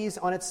iniquities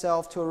on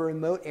itself to a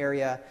remote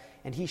area,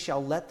 and he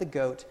shall let the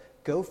goat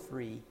go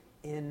free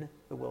in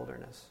the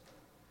wilderness.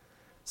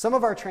 Some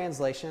of our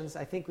translations,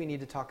 I think we need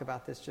to talk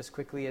about this just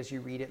quickly as you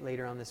read it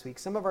later on this week.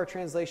 Some of our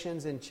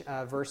translations in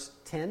verse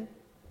 10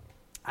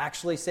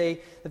 actually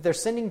say that they're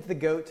sending the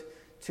goat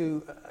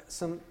to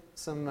some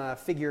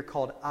figure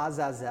called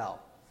Azazel,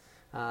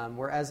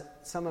 whereas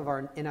some of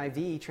our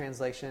NIV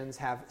translations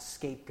have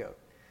scapegoat.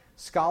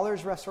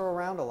 Scholars wrestle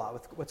around a lot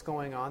with what's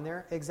going on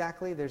there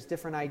exactly. There's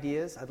different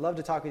ideas. I'd love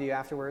to talk with you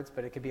afterwards,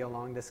 but it could be a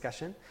long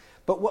discussion.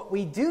 But what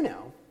we do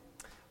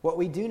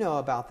know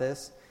about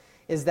this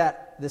is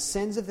that the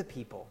sins of the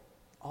people,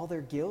 all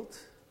their guilt,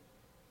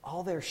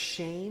 all their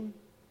shame,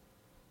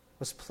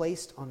 was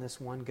placed on this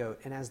one goat.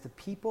 And as the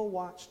people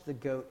watched the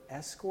goat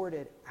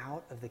escorted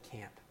out of the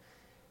camp,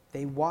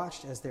 they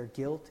watched as their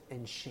guilt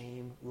and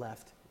shame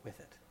left with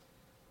it.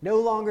 No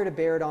longer to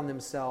bear it on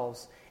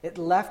themselves. It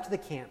left the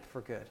camp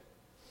for good,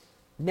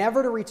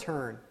 never to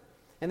return.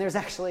 And there's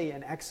actually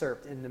an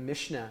excerpt in the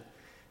Mishnah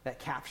that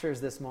captures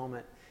this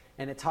moment.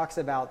 And it talks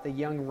about the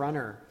young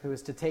runner who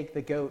was to take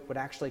the goat would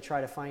actually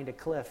try to find a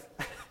cliff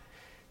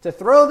to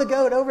throw the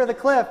goat over the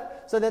cliff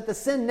so that the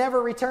sin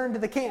never returned to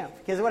the camp.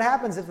 Because what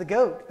happens if the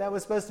goat that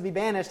was supposed to be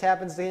banished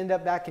happens to end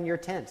up back in your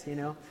tent,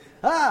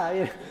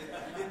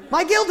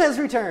 my guilt has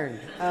returned.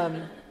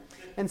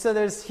 And so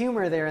there's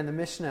humor there in the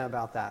Mishnah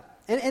about that.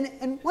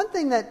 And one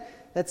thing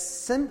that that's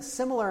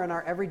similar in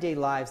our everyday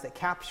lives that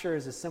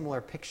captures a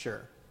similar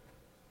picture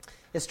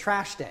is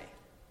trash day.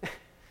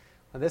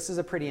 Well, this is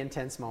a pretty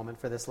intense moment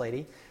for this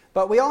lady.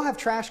 But we all have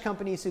trash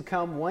companies who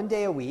come one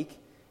day a week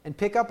and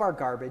pick up our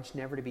garbage,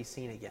 never to be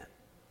seen again.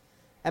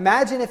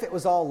 Imagine if it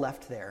was all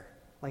left there,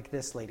 like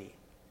this lady.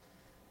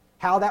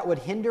 How that would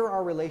hinder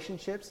our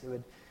relationships. It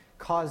would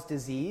cause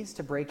disease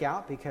to break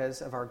out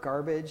because of our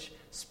garbage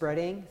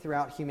spreading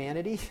throughout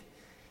humanity.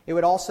 It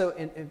would also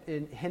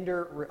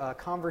hinder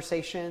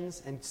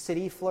conversations and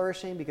city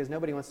flourishing because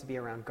nobody wants to be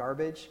around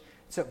garbage.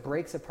 So it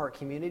breaks apart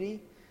community.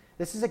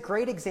 This is a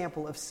great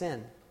example of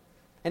sin.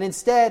 And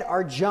instead,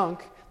 our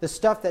junk, the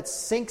stuff that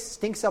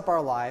stinks up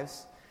our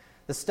lives,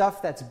 the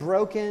stuff that's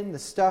broken, the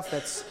stuff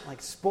that's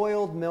like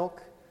spoiled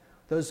milk,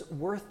 those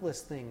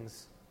worthless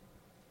things,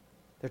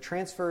 they're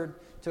transferred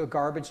to a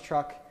garbage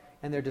truck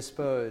and they're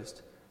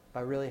disposed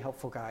by really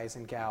helpful guys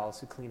and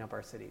gals who clean up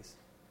our cities.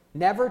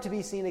 Never to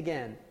be seen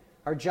again.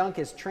 Our junk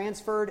is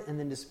transferred and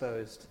then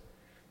disposed.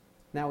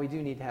 Now we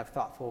do need to have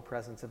thoughtful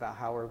presence about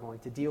how we're going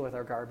to deal with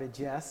our garbage,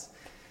 yes.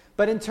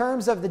 But in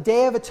terms of the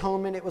Day of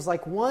Atonement, it was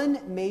like one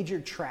major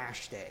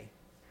trash day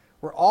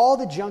where all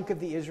the junk of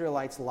the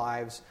Israelites'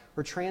 lives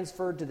were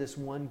transferred to this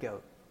one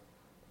goat.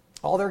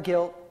 All their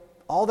guilt,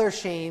 all their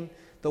shame,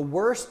 the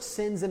worst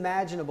sins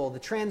imaginable, the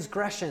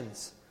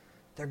transgressions,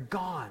 they're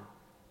gone.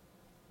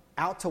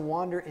 Out to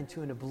wander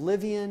into an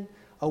oblivion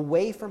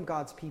away from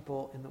God's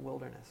people in the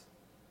wilderness.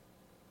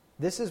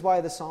 This is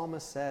why the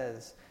psalmist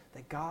says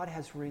that God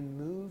has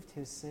removed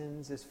his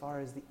sins as far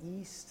as the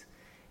east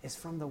is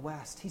from the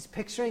west. He's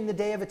picturing the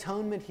Day of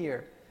Atonement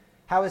here.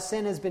 How his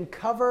sin has been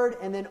covered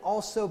and then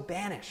also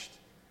banished.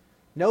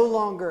 No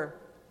longer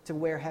to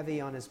weigh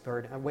heavy on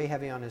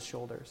his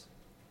shoulders.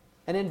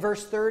 And in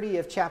verse 30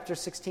 of chapter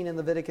 16 in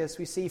Leviticus,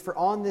 we see, "For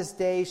on this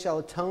day shall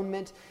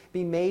atonement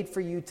be made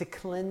for you to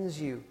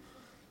cleanse you.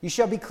 You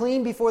shall be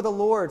clean before the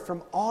Lord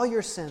from all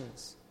your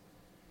sins."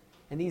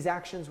 And these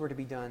actions were to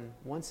be done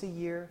once a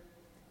year,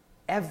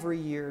 every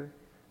year,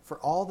 for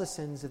all the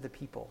sins of the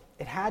people.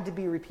 It had to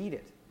be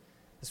repeated.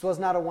 This was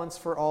not a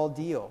once-for-all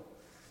deal.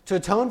 To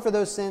atone for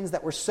those sins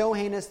that were so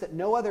heinous that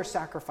no other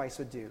sacrifice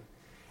would do.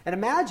 And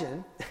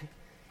imagine,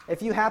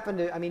 if you happened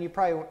to, you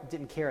probably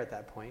didn't care at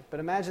that point,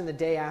 but imagine the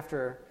day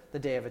after the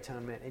Day of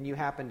Atonement and you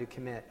happen to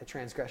commit a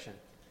transgression.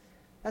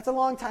 That's a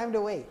long time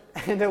to wait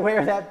and to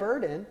wear that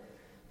burden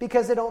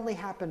because it only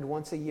happened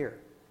once a year.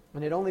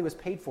 And it only was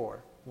paid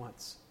for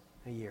once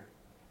a year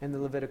in the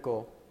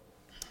Levitical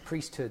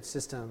priesthood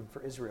system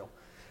for Israel.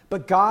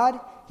 But God,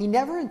 he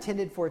never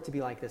intended for it to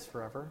be like this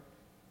forever.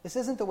 This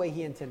isn't the way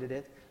he intended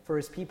it for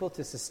his people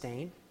to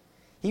sustain.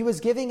 He was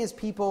giving his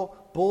people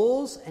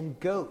bulls and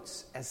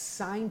goats as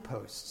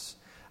signposts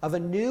of a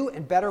new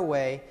and better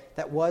way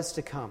that was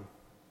to come.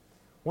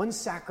 One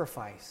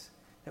sacrifice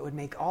that would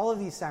make all of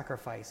these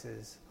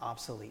sacrifices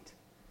obsolete.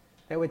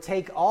 That would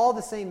take all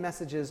the same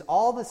messages,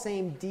 all the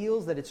same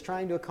deals that it's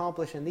trying to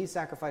accomplish, and these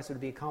sacrifices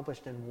would be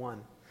accomplished in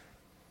one.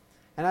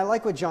 And I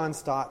like what John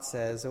Stott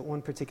says,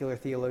 one particular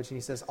theologian.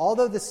 He says,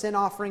 "Although the sin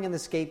offering and the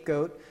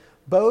scapegoat,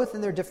 both in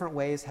their different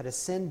ways, had a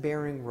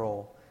sin-bearing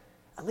role,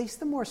 at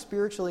least the more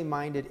spiritually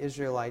minded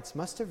Israelites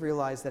must have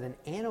realized that an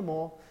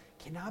animal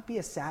cannot be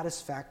a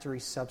satisfactory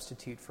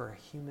substitute for a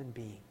human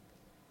being."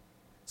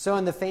 So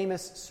in the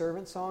famous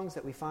servant songs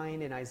that we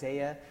find in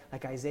Isaiah,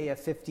 like Isaiah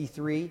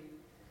 53,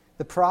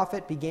 the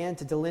prophet began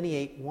to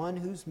delineate one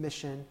whose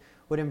mission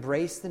would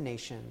embrace the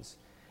nations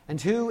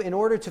and who, in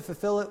order to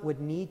fulfill it,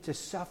 would need to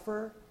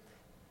suffer,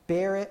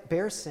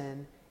 bear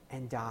sin,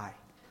 and die.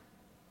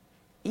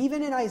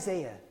 Even in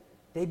Isaiah,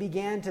 they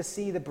began to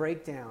see the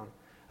breakdown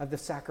of the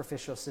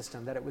sacrificial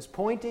system, that it was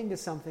pointing to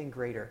something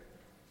greater.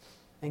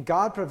 And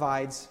God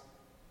provides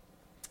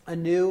a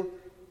new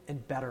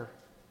and better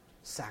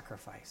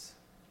sacrifice,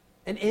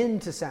 an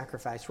end to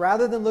sacrifice.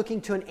 Rather than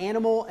looking to an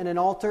animal and an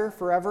altar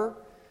forever,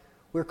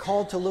 we're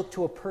called to look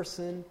to a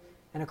person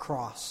and a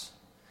cross.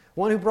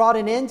 One who brought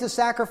an end to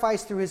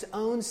sacrifice through his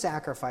own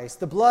sacrifice.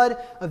 The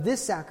blood of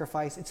this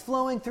sacrifice, it's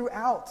flowing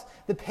throughout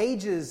the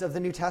pages of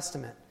the New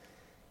Testament.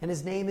 And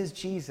his name is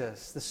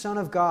Jesus, the Son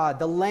of God,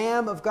 the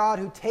Lamb of God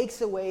who takes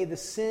away the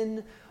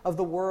sin of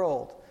the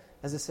world,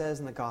 as it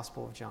says in the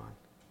Gospel of John.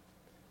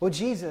 Well,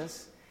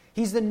 Jesus,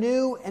 he's the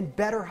new and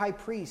better high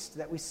priest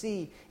that we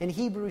see in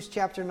Hebrews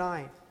chapter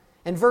 9.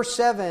 In verse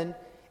 7,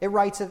 it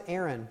writes of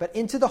Aaron, "But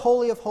into the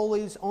Holy of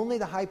Holies only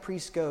the high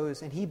priest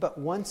goes, and he but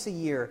once a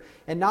year,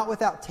 and not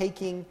without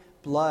taking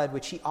blood,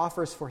 which he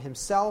offers for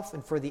himself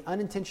and for the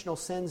unintentional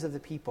sins of the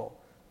people."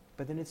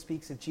 But then it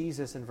speaks of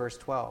Jesus in verse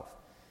 12.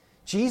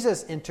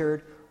 Jesus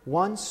entered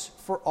once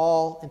for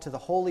all into the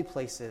holy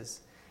places,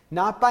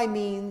 not by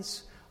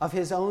means of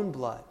his own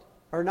blood,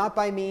 or not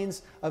by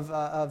means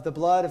of the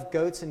blood of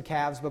goats and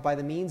calves, but by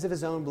the means of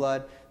his own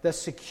blood, thus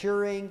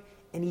securing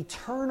an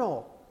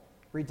eternal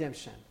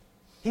redemption.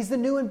 He's the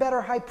new and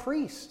better high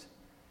priest.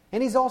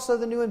 And he's also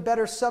the new and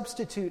better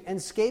substitute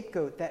and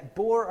scapegoat that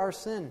bore our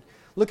sin.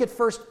 Look at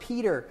 1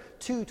 Peter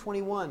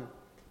 2:21.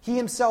 He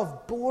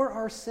himself bore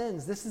our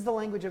sins. This is the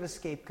language of a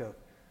scapegoat.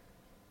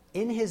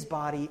 in his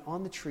body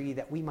on the tree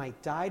that we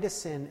might die to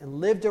sin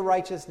and live to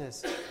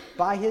righteousness.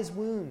 By his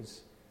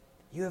wounds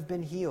you have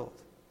been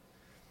healed.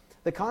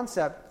 The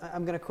concept,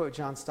 I'm going to quote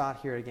John Stott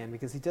here again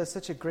because he does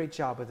such a great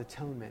job with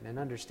atonement and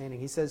understanding.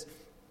 He says,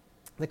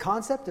 the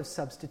concept of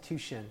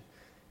substitution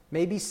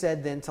may be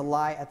said then to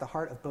lie at the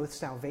heart of both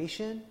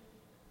salvation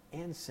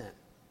and sin.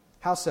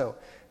 How so?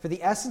 For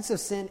the essence of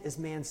sin is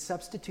man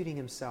substituting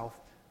himself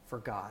for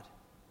God,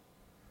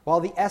 while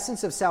the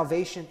essence of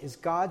salvation is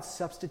God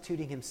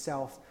substituting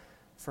himself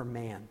for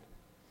man.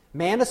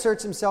 Man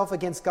asserts himself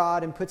against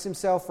God and puts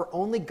himself where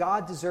only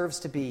God deserves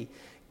to be.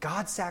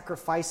 God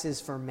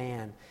sacrifices for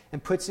man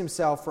and puts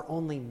himself where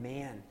only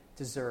man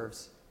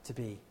deserves to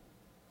be.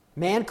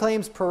 Man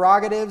claims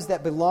prerogatives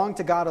that belong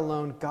to God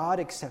alone. God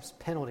accepts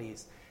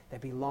penalties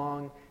that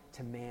belong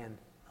to man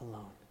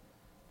alone.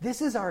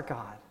 This is our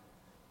God.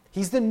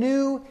 He's the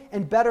new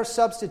and better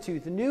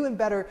substitute, the new and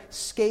better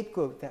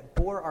scapegoat that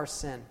bore our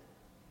sin.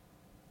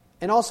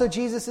 And also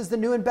Jesus is the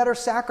new and better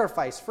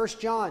sacrifice. 1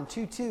 John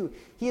 2:2,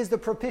 he is the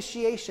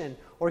propitiation,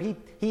 or he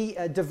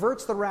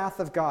diverts the wrath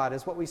of God,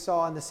 is what we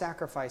saw in the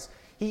sacrifice.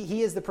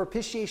 He is the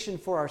propitiation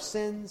for our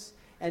sins,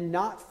 and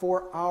not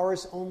for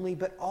ours only,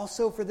 but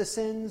also for the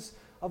sins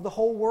of the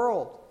whole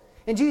world.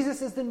 And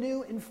Jesus is the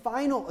new and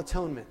final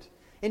atonement.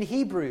 In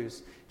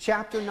Hebrews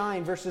chapter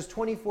 9, verses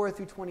 24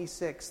 through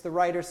 26, the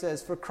writer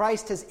says, "For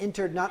Christ has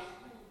entered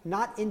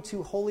not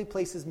into holy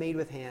places made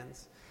with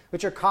hands,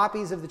 which are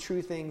copies of the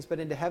true things, but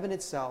into heaven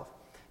itself,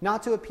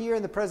 not to appear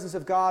in the presence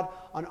of God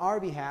on our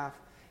behalf,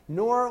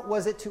 nor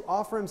was it to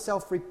offer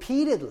himself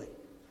repeatedly,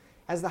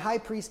 as the high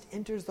priest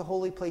enters the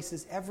holy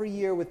places every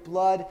year with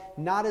blood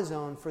not his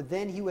own, for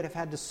then he would have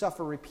had to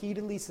suffer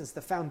repeatedly since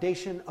the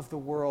foundation of the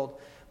world.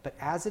 But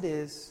as it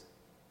is,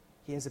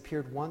 he has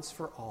appeared once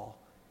for all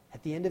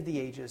at the end of the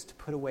ages to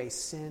put away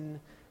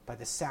sin by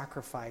the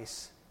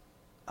sacrifice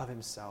of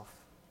himself."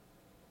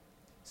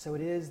 So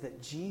it is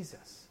that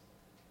Jesus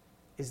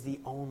is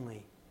the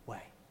only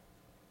way.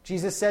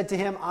 Jesus said to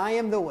him, "I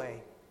am the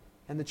way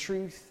and the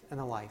truth and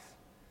the life.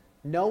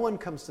 No one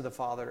comes to the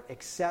Father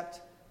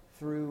except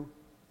through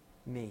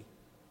me."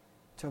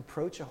 To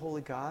approach a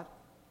holy God,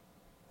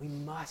 we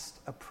must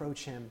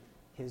approach him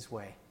his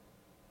way.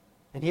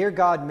 And here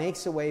God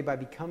makes a way by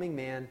becoming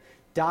man,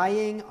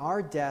 dying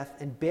our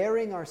death and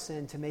bearing our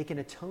sin to make an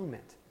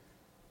atonement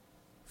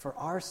for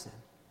our sin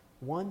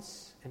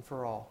once and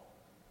for all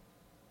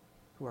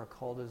who are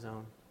called his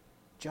own.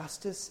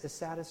 Justice is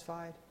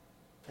satisfied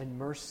and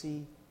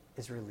mercy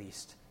is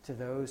released to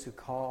those who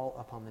call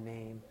upon the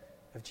name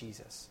of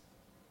Jesus.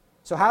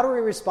 So how do we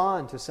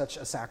respond to such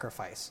a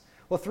sacrifice?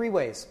 Well, three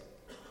ways.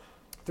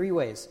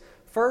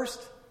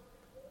 First,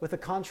 with a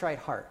contrite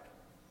heart.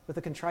 With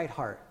a contrite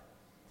heart.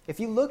 If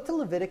you look to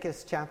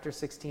Leviticus chapter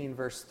 16,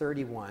 verse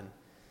 31,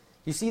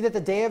 you see that the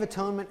Day of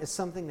Atonement is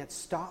something that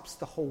stops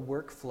the whole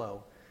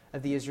workflow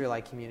of the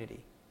Israelite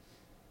community.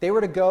 They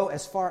were to go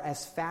as far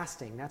as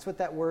fasting. That's what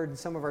that word in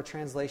some of our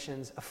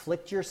translations,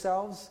 afflict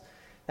yourselves.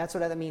 That's what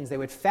that means. They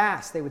would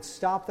fast, they would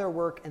stop their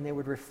work, and they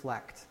would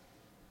reflect.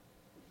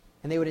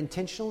 And they would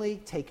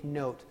intentionally take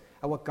note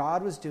of what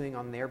God was doing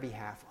on their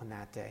behalf on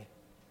that day.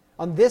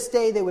 On this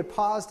day, they would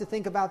pause to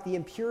think about the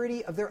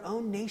impurity of their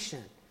own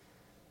nation,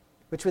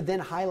 which would then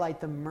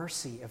highlight the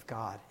mercy of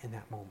God in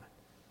that moment.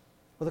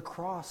 Well, the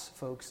cross,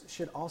 folks,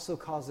 should also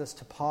cause us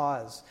to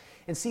pause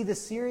and see the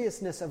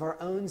seriousness of our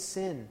own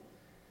sin,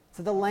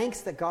 to the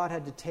lengths that God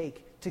had to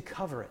take to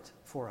cover it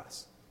for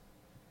us.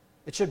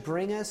 It should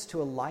bring us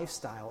to a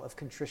lifestyle of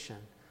contrition,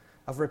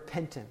 of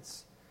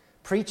repentance,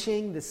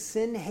 preaching the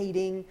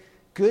sin-hating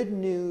good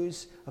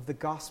news of the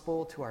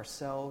gospel to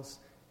ourselves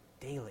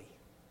daily.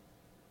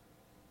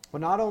 Well,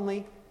 not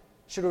only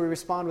should we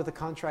respond with a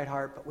contrite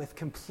heart, but with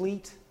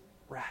complete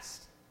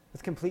rest.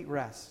 With complete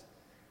rest.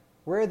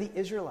 Where are the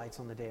Israelites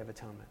on the Day of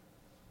Atonement?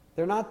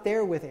 They're not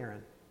there with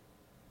Aaron.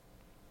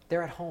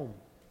 They're at home.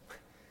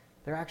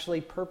 They're actually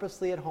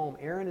purposely at home.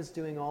 Aaron is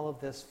doing all of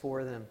this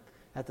for them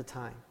at the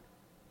time.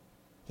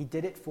 He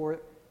did it for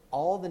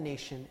all the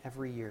nation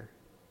every year.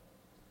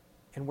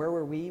 And where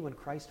were we when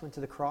Christ went to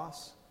the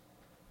cross?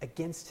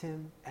 Against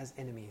him as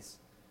enemies.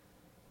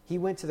 He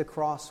went to the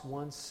cross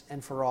once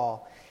and for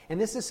all. And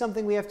this is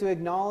something we have to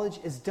acknowledge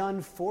is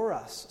done for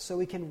us so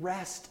we can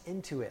rest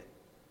into it.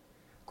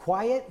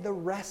 Quiet the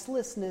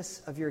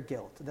restlessness of your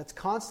guilt that's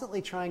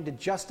constantly trying to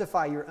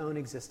justify your own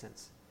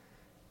existence.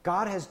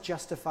 God has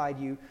justified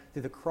you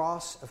through the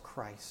cross of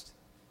Christ.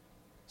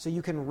 So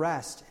you can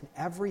rest, and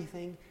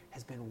everything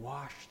has been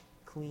washed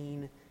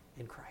clean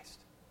in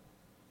Christ.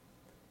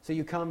 So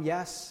you come,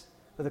 yes,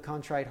 with a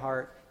contrite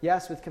heart,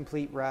 yes, with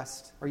complete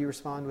rest, or you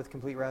respond with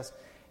complete rest,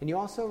 and you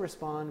also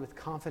respond with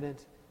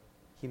confident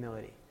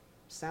humility.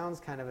 Sounds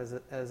kind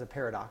of as a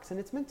paradox, and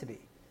it's meant to be.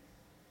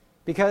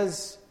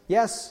 Because,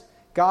 yes,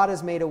 God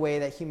has made a way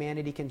that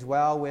humanity can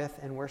dwell with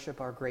and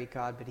worship our great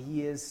God, but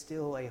he is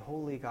still a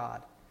holy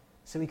God.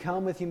 So we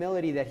come with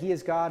humility that he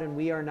is God and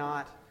we are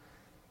not,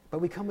 but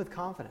we come with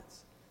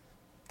confidence.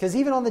 Because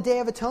even on the Day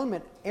of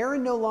Atonement,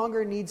 Aaron no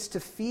longer needs to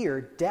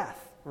fear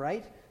death,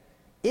 right?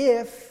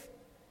 If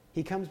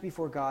he comes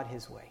before God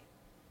his way.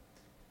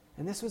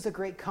 And this was a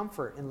great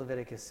comfort in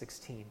Leviticus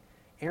 16.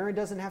 Aaron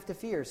doesn't have to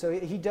fear, so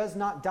he does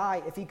not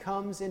die if he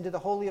comes into the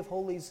Holy of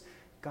Holies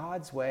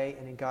God's way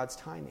and in God's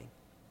timing.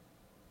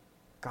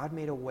 God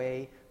made a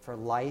way for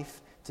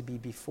life to be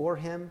before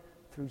him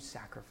through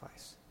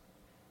sacrifice.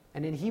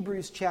 And in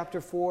Hebrews chapter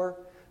 4,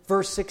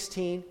 verse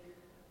 16,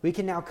 we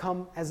can now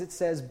come, as it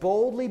says,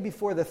 boldly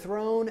before the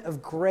throne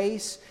of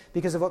grace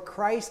because of what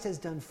Christ has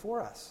done for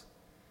us.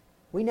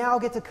 We now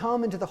get to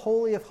come into the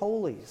Holy of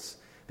Holies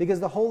because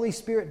the Holy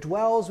Spirit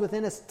dwells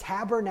within us,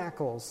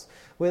 tabernacles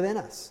within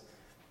us.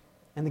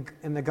 And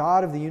the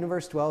God of the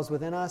universe dwells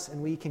within us,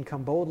 and we can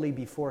come boldly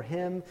before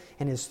him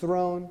and his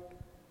throne.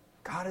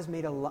 God has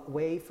made a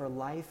way for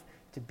life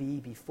to be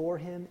before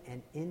him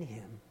and in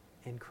him,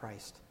 in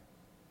Christ.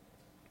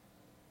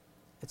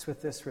 It's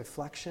with this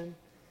reflection,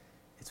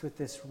 it's with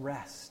this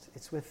rest,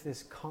 it's with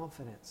this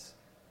confidence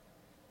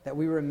that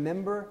we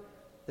remember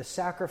the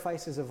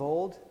sacrifices of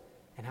old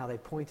and how they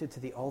pointed to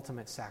the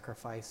ultimate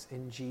sacrifice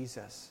in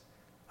Jesus,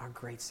 our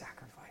great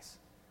sacrifice.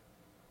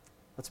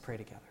 Let's pray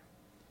together.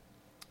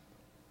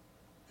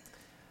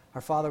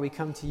 Our Father, we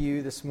come to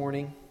you this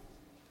morning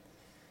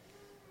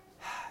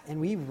and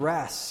we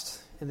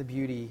rest in the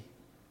beauty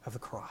of the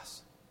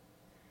cross.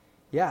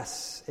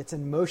 Yes, it's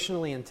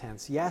emotionally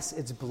intense. Yes,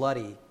 it's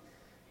bloody.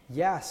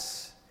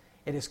 Yes,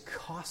 it is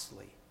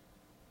costly.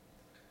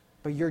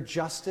 But your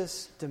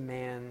justice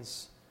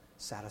demands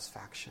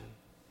satisfaction,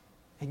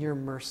 and your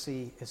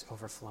mercy is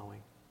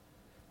overflowing.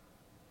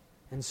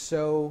 And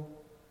so,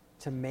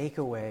 to make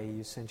a way,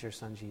 you sent your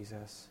Son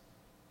Jesus.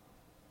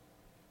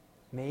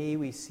 May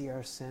we see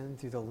our sin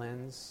through the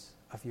lens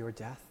of your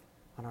death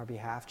on our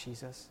behalf,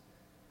 Jesus.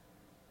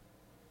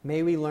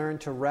 May we learn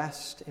to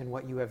rest in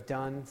what you have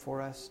done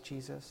for us,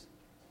 Jesus.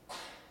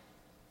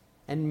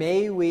 And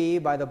may we,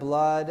 by the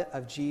blood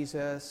of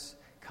Jesus,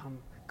 come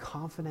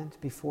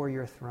confident before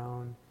your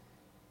throne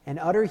and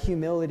utter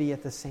humility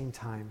at the same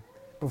time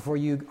before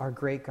you, our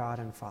great God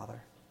and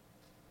Father.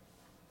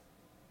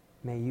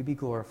 May you be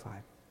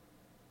glorified.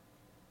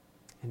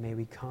 And may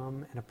we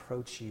come and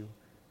approach you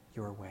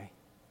your way.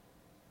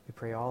 We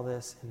pray all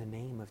this in the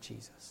name of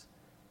Jesus.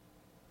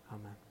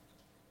 Amen.